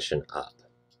position up,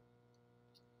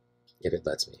 if it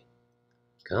lets me.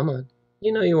 Come on,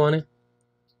 you know you want it.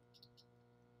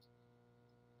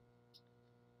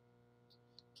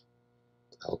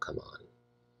 Oh, come on.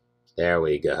 There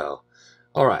we go.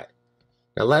 All right.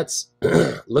 Now let's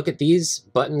look at these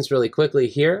buttons really quickly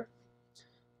here.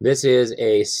 This is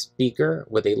a speaker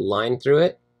with a line through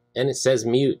it, and it says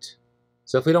mute.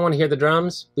 So if we don't want to hear the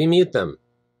drums, we mute them.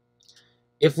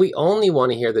 If we only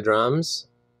want to hear the drums,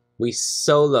 we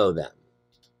solo them.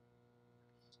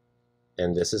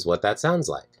 And this is what that sounds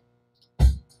like.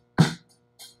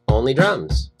 Only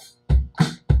drums.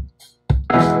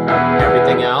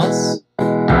 Everything else,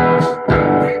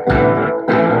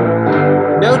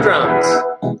 no drums,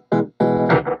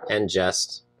 and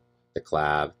just the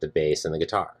clav, the bass, and the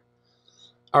guitar.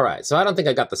 All right, so I don't think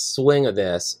I got the swing of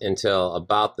this until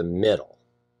about the middle.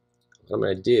 What I'm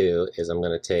going to do is I'm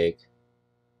going to take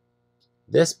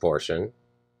this portion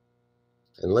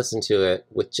and listen to it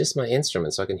with just my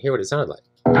instrument so I can hear what it sounded like.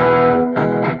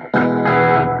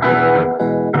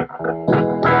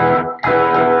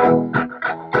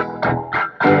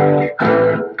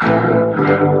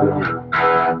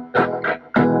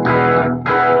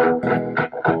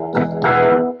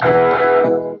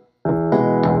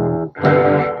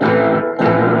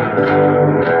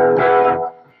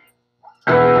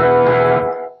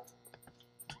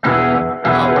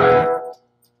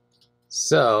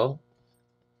 So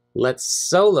let's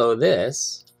solo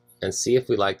this and see if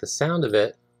we like the sound of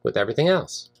it with everything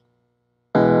else.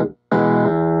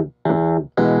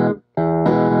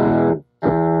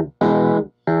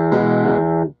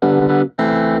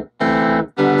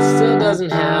 Still doesn't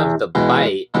have the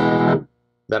bite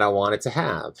that I want it to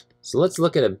have. So let's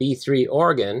look at a B3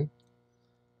 organ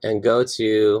and go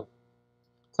to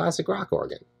classic rock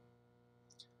organ.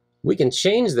 We can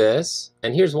change this,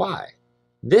 and here's why.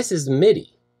 This is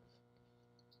MIDI.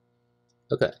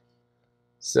 Okay,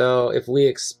 so if we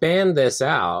expand this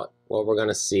out, what we're going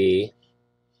to see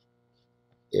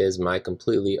is my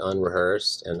completely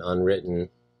unrehearsed and unwritten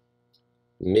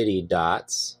MIDI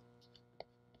dots.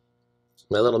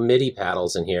 My little MIDI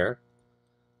paddles in here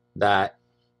that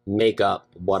make up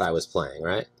what I was playing,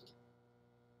 right?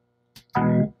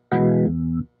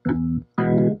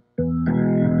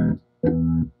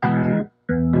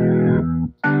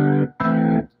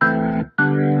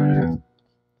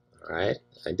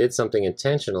 I did something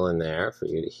intentional in there for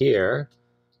you to hear.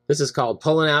 This is called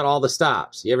pulling out all the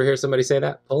stops. You ever hear somebody say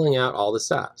that? Pulling out all the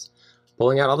stops.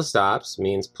 Pulling out all the stops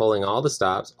means pulling all the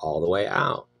stops all the way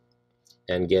out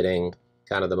and getting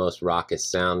kind of the most raucous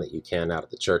sound that you can out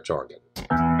of the church organ.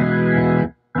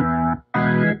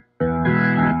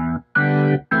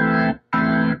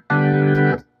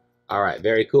 All right,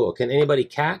 very cool. Can anybody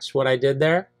catch what I did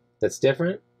there that's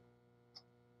different?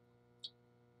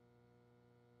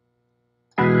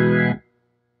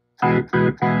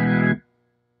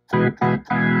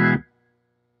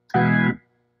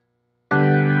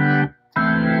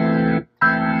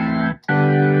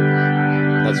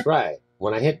 That's right.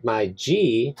 When I hit my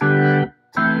G and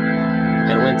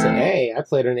went to A, I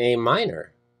played an A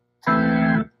minor.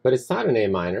 But it's not an A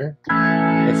minor,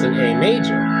 it's an A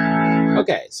major.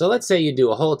 Okay, so let's say you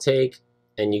do a whole take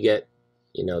and you get,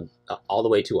 you know, all the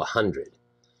way to 100.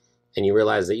 And you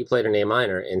realize that you played an A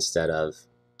minor instead of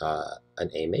an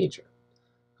A major.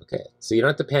 Okay, so you don't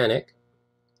have to panic.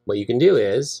 What you can do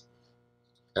is,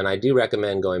 and I do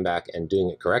recommend going back and doing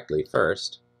it correctly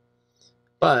first,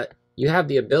 but you have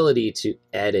the ability to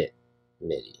edit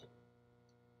MIDI.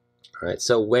 All right,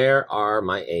 so where are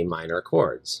my A minor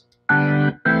chords?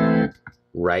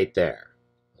 Right there.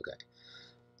 Okay,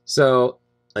 so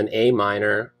an A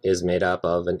minor is made up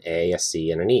of an A, a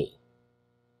C, and an E.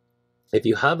 If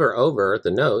you hover over the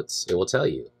notes, it will tell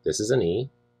you this is an E,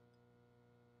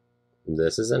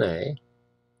 this is an A,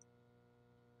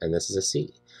 and this is a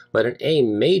C. But an A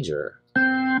major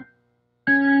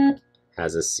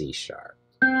has a C sharp.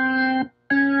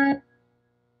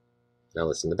 Now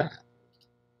listen to that.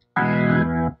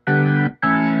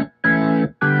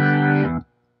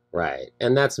 Right,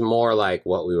 and that's more like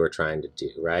what we were trying to do,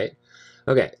 right?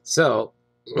 Okay, so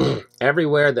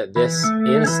everywhere that this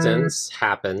instance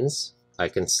happens, I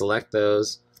can select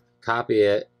those, copy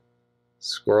it,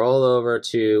 scroll over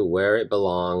to where it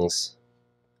belongs,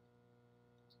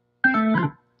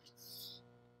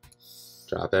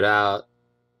 drop it out,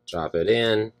 drop it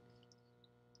in.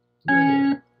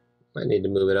 Might need to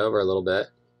move it over a little bit.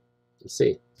 Let's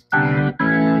see.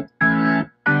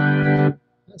 That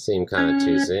seemed kind of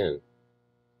too soon.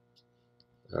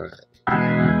 All right.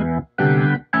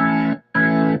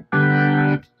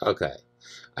 Okay.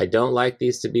 I don't like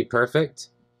these to be perfect,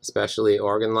 especially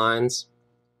organ lines.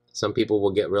 Some people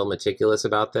will get real meticulous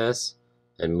about this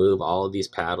and move all of these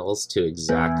paddles to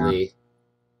exactly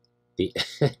the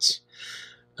edge.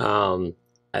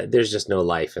 There's just no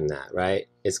life in that, right?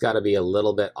 It's got to be a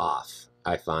little bit off,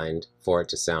 I find, for it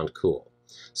to sound cool.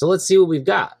 So let's see what we've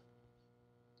got.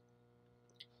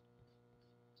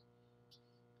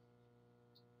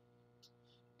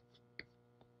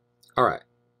 All right.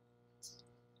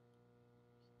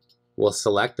 We'll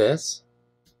select this,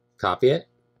 copy it,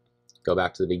 go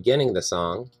back to the beginning of the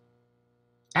song.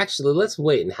 Actually, let's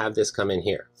wait and have this come in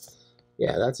here.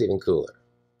 Yeah, that's even cooler.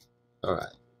 All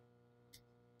right.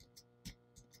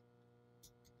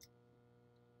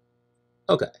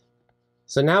 Okay,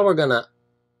 so now we're gonna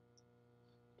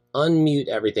unmute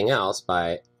everything else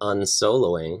by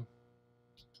unsoloing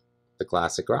the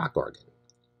classic rock organ.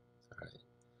 All right.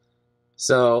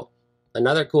 So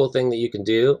another cool thing that you can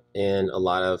do in a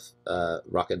lot of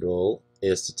rock and roll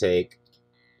is to take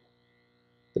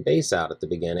the bass out at the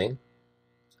beginning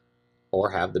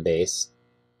or have the bass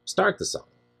start the song.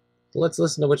 Let's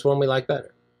listen to which one we like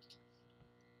better.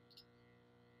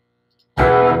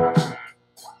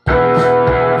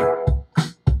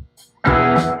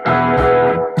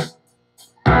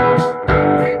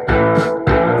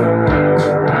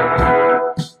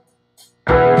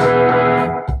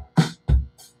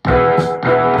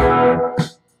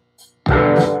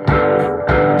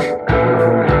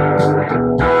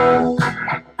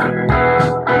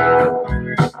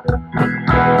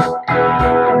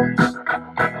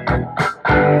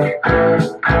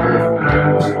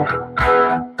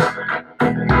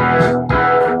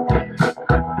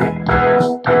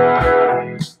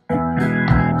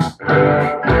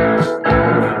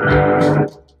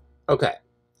 Okay,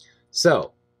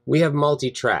 so we have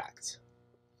multi-tracked.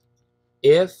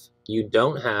 If you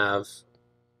don't have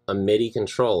a MIDI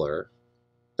controller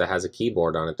that has a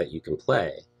keyboard on it that you can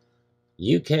play,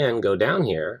 you can go down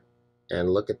here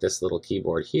and look at this little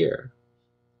keyboard here.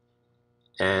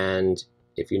 And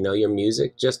if you know your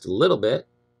music just a little bit,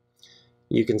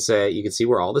 you can say, you can see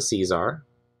where all the C's are.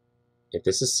 If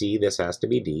this is C, this has to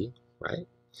be D, right?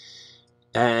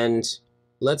 And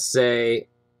let's say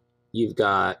you've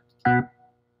got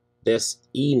this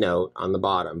E note on the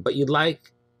bottom, but you'd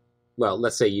like, well,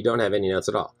 let's say you don't have any notes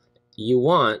at all. You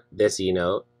want this E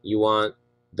note, you want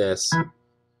this,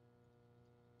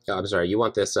 you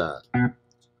want this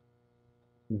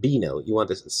B note, you want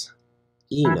this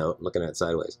E note, looking at it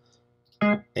sideways,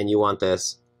 and you want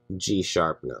this G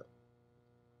sharp note.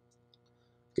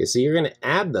 Okay, so you're going to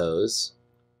add those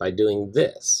by doing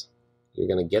this. You're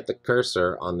going to get the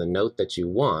cursor on the note that you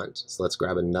want. So let's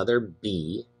grab another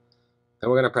B,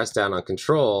 and we're going to press down on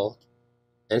Control,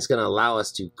 and it's going to allow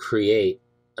us to create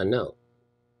a note.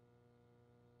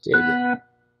 Dig it.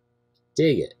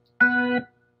 Dig it.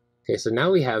 Okay, so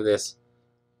now we have this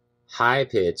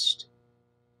high-pitched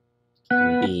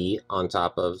B on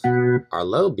top of our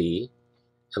low B,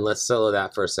 and let's solo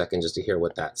that for a second just to hear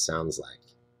what that sounds like.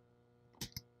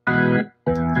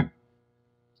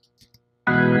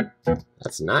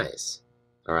 That's nice.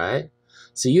 All right.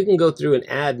 So you can go through and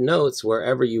add notes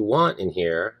wherever you want in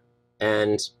here,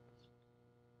 and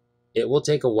it will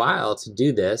take a while to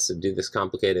do this and do this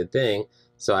complicated thing.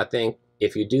 So I think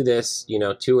if you do this,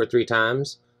 2 or 3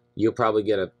 times, you'll probably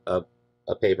get a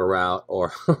paper route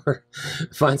or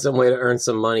find some way to earn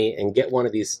some money and get one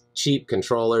of these cheap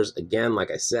controllers. Again,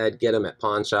 like I said, get them at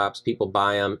pawn shops. People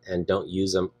buy them and don't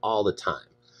use them all the time.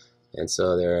 And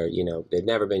so they're, they've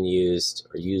never been used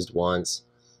or used once,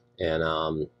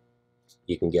 and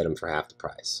you can get them for half the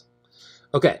price.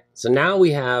 Okay, so now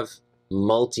we have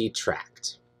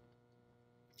multi-tracked.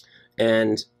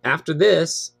 And after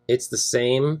this, it's the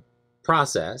same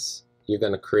process. You're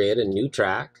going to create a new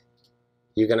track.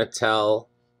 You're going to tell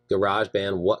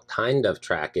Garageband what kind of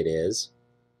track it is.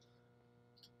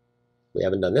 We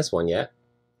haven't done this one yet.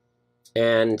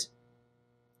 And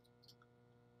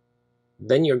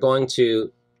then you're going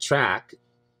to track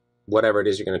whatever it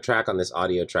is you're going to track on this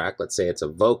audio track. Let's say it's a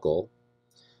vocal.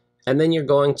 And then you're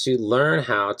going to learn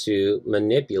how to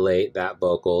manipulate that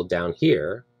vocal down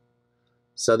here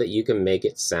so that you can make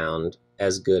it sound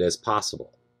as good as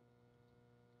possible.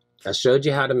 I showed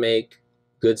you how to make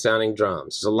good sounding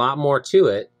drums. There's a lot more to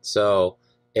it, so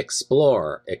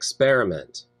explore,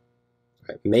 experiment,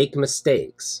 right? Make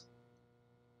mistakes.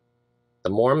 The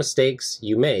more mistakes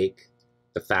you make,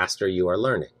 the faster you are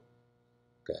learning.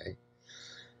 Okay.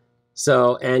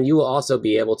 So, and you will also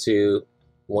be able to,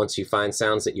 once you find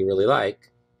sounds that you really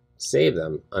like, save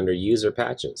them under user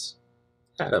patches.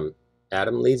 Add them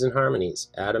leads and harmonies,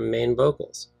 add them main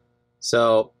vocals.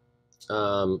 So,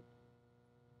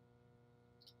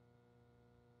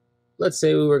 let's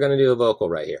say we were going to do a vocal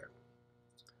right here.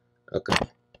 Okay.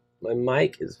 My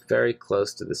mic is very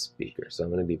close to the speaker, so I'm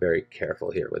going to be very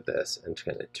careful here with this and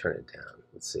trying to turn it down.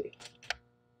 Let's see.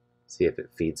 See if it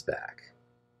feeds back.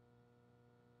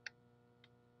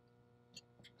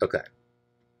 Okay.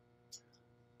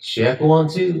 Check 1,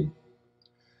 2.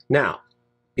 Now,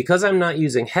 because I'm not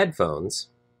using headphones,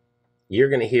 you're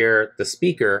going to hear the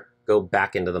speaker go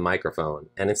back into the microphone.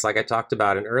 And it's like I talked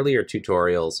about in earlier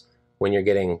tutorials when you're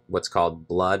getting what's called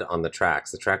blood on the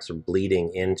tracks. The tracks are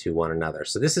bleeding into one another.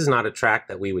 So this is not a track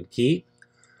that we would keep,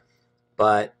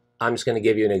 but I'm just going to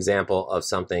give you an example of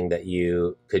something that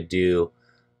you could do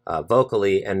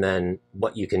vocally, and then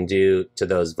what you can do to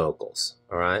those vocals.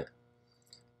 All right.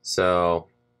 So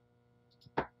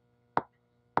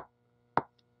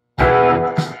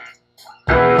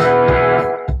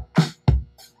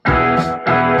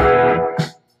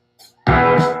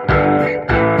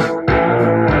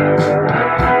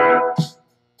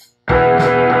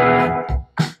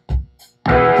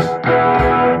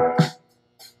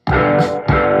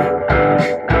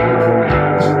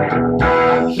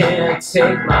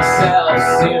take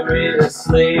myself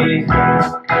seriously.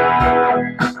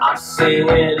 I'm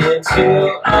singing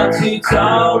into a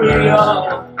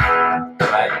tutorial.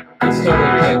 Right? It's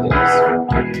totally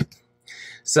ridiculous.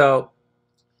 So,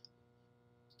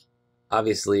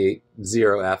 obviously,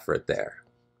 0 effort there,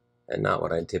 and not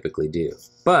what I typically do.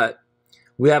 But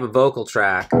we have a vocal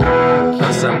track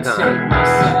of some kind. Take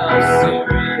myself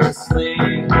seriously.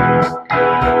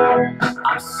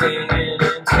 I'm singing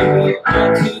into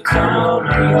a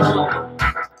tutorial.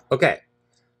 Okay,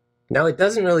 now it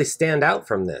doesn't really stand out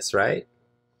from this, right?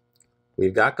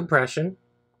 We've got compression,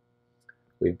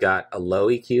 we've got a low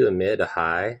EQ, a mid, a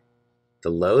high, the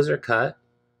lows are cut,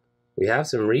 we have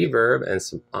some reverb and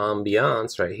some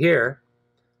ambiance right here,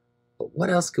 but what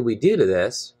else could we do to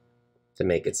this to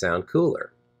make it sound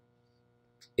cooler?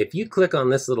 If you click on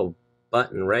this little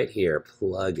button right here,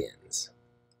 plugins,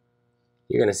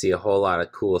 you're going to see a whole lot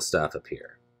of cool stuff up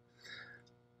here.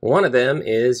 One of them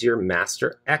is your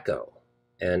master echo,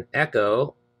 and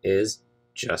echo is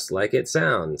just like it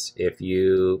sounds. If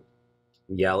you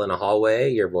yell in a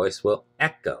hallway, your voice will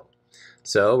echo.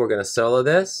 So we're going to solo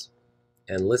this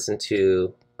and listen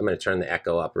to, I'm going to turn the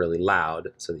echo up really loud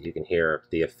so that you can hear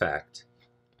the effect.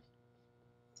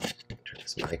 Turn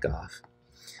this mic off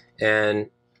and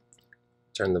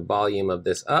turn the volume of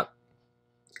this up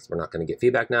because we're not going to get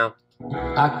feedback now.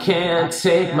 I can't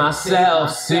take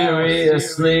myself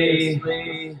seriously.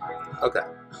 Okay.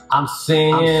 I'm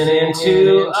singing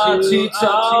into a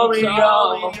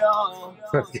tutorial.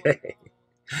 Okay.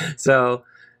 So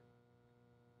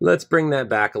let's bring that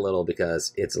back a little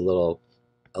because it's a little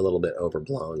bit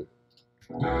overblown.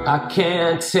 I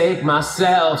can't take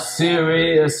myself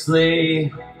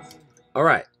seriously. All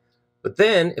right. But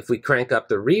then if we crank up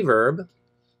the reverb,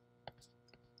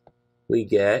 we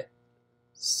get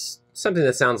something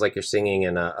that sounds like you're singing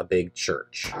in a big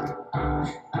church.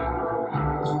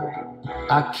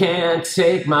 I can't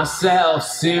take myself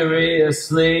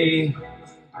seriously.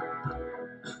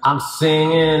 I'm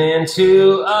singing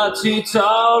into a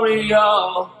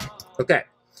tutorial. Okay.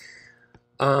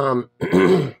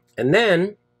 And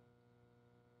then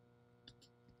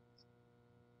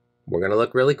we're going to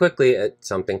look really quickly at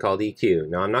something called EQ.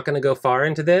 Now, I'm not going to go far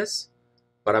into this,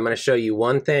 but I'm going to show you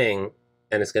one thing,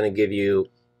 and it's going to give you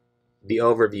the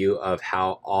overview of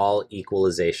how all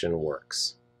equalization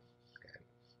works. Okay.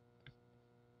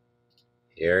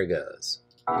 Here it goes.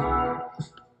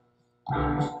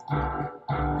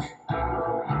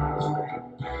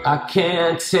 I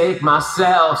can't take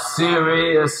myself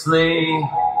seriously.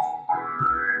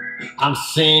 I'm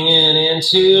singing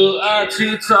into a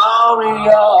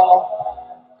tutorial.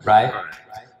 Right?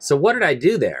 So what did I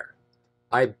do there?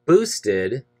 I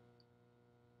boosted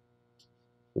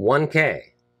 1K.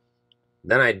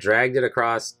 Then I dragged it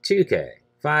across 2K,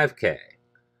 5K,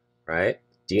 right?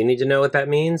 Do you need to know what that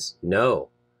means? No.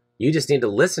 You just need to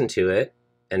listen to it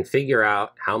and figure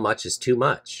out how much is too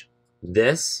much.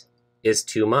 This is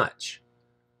too much.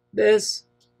 This,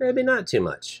 maybe not too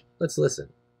much. Let's listen.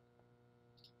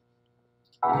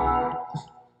 I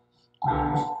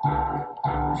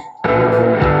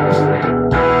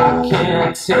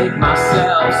can't take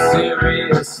myself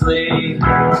seriously.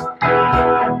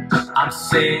 I'm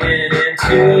singing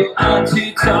into a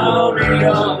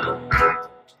tutorial.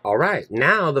 All right,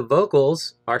 now the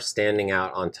vocals are standing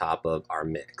out on top of our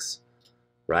mix,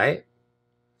 right?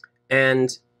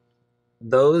 And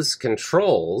those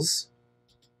controls,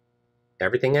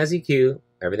 everything has EQ,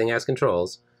 everything has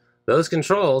controls. Those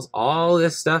controls, all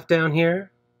this stuff down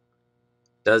here,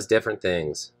 does different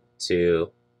things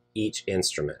to each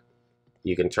instrument.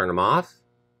 You can turn them off.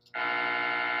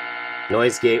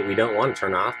 Noise gate we don't want to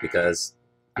turn off because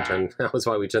that was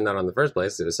why we turned that on in the first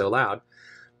place. It was so loud.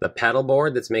 The pedal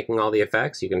board that's making all the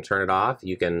effects, you can turn it off.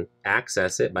 You can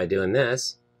access it by doing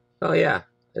this. Oh yeah,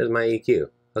 there's my EQ.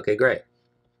 Okay, great.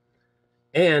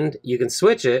 And you can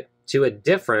switch it to a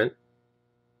different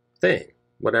thing,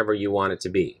 whatever you want it to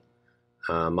be.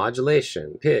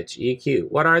 Modulation, pitch, EQ.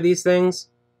 What are these things?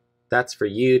 That's for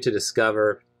you to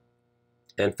discover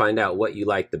and find out what you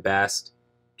like the best.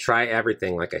 Try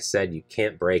everything. Like I said, you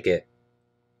can't break it.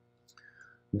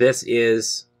 This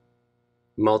is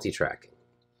multi-tracking,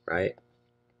 right?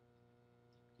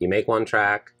 You make one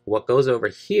track. What goes over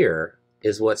here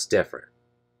is what's different.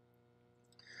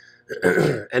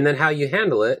 And then how you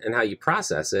handle it and how you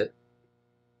process it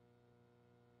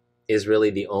is really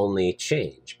the only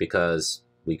change, because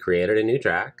we created a new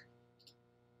track.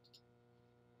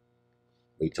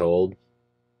 We told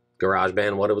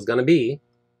Garageband what it was going to be,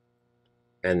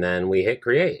 and then we hit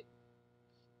create.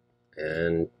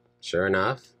 And sure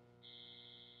enough,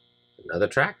 another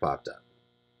track popped up,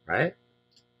 right?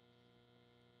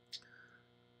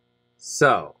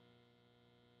 So,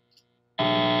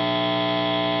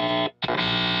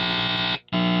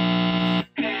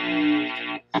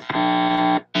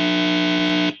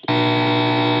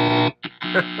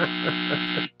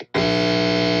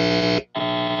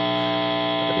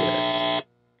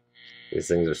 these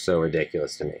things are so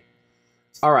ridiculous to me.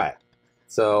 All right,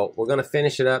 so we're going to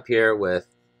finish it up here with,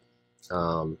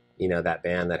 you know, that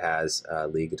band that has a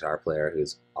lead guitar player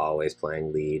who's always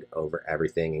playing lead over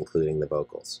everything, including the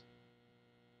vocals.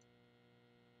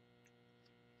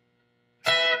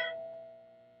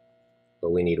 But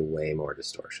we need way more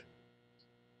distortion.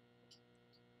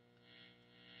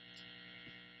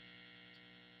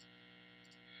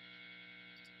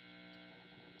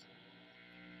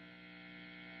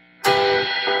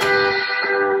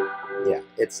 Yeah,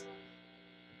 it's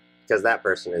because that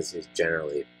person is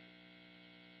generally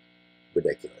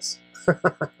ridiculous.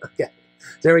 Okay,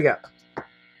 there we go.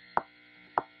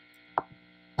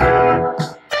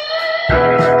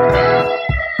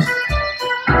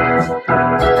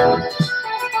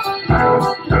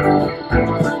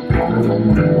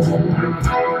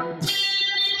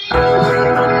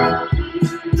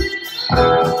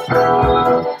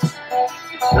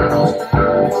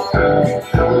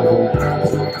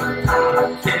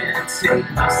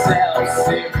 Take myself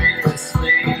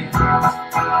seriously.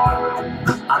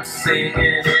 I'm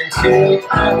singing into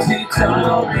a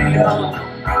tutorial.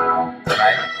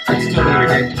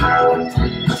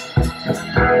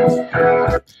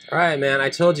 right, man, I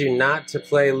told you not to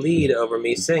play lead over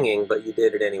me singing, but you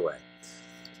did it anyway.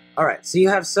 All right, so you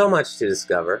have so much to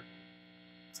discover,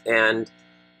 and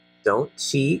don't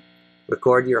cheat.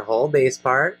 Record your whole bass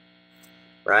part,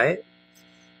 right?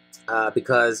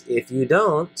 Because if you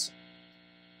don't,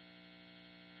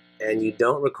 and you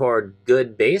don't record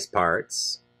good bass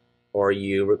parts, or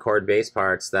you record bass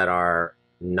parts that are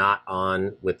not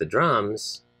on with the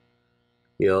drums,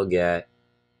 you'll get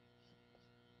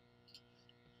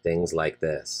things like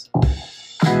this.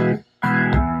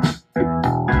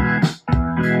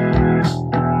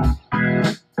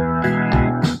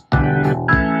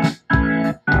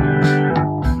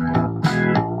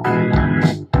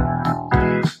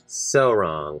 So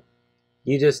wrong.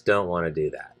 You just don't want to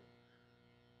do that.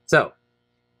 So,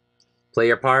 play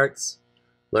your parts,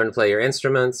 learn to play your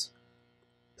instruments,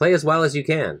 play as well as you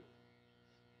can.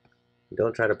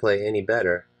 Don't try to play any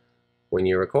better when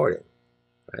you're recording,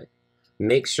 right?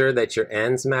 Make sure that your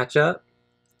ends match up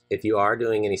if you are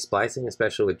doing any splicing,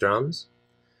 especially with drums.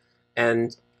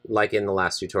 And like in the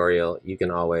last tutorial, you can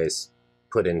always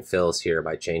put in fills here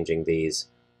by changing these.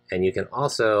 And you can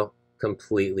also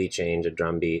completely change a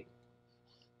drum beat.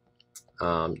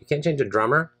 You can't change a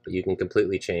drummer, but you can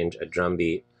completely change a drum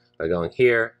beat by going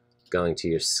here, going to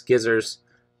your skizzers,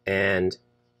 and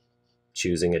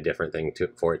choosing a different thing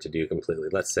for it to do completely.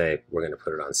 Let's say we're going to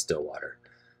put it on Stillwater.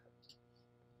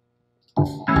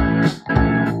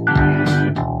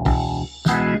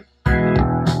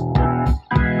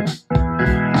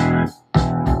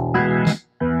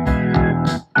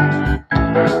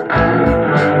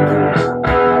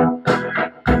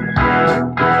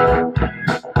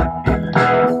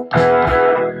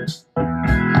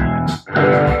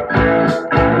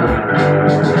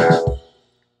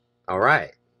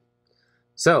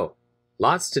 So,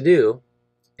 lots to do,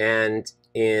 and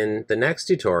in the next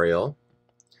tutorial,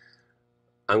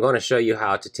 I'm going to show you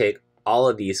how to take all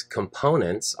of these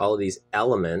components, all of these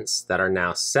elements that are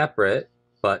now separate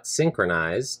but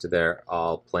synchronized, they're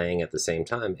all playing at the same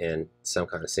time in some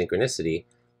kind of synchronicity,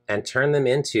 and turn them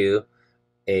into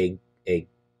a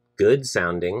good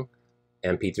sounding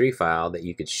MP3 file that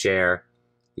you could share,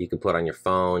 you can put on your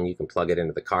phone, you can plug it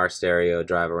into the car stereo,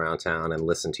 drive around town, and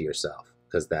listen to yourself.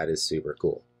 Because that is super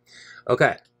cool.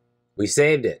 Okay, we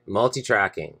saved it.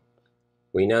 Multi-tracking.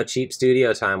 We know cheap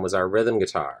studio time was our rhythm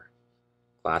guitar.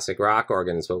 Classic rock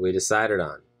organ is what we decided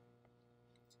on.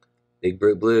 Big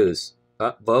Brute Blues.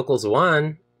 Oh, vocals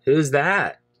 1. Who's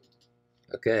that?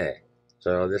 Okay,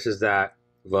 so this is that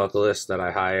vocalist that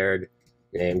I hired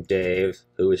named Dave,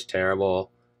 who was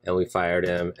terrible, and we fired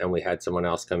him, and we had someone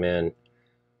else come in.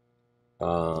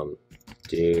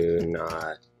 Do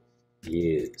not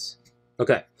use.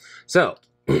 Okay, so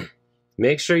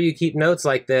make sure you keep notes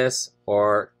like this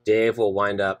or Dave will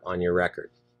wind up on your record.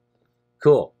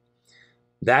 Cool.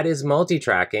 That is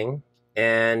multi-tracking,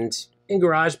 and in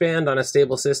GarageBand on a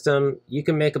stable system, you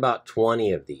can make about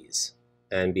 20 of these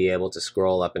and be able to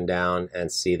scroll up and down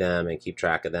and see them and keep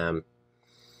track of them.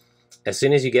 As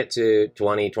soon as you get to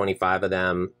 20, 25 of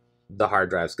them, the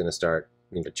hard drive's going to start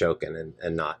choking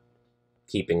and not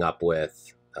keeping up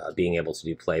with being able to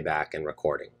do playback and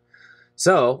recording.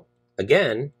 So,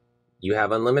 again, you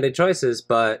have unlimited choices,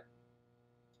 but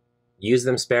use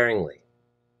them sparingly.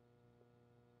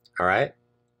 All right?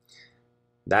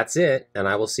 That's it, and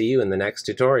I will see you in the next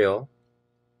tutorial.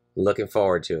 Looking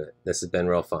forward to it. This has been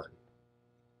real fun.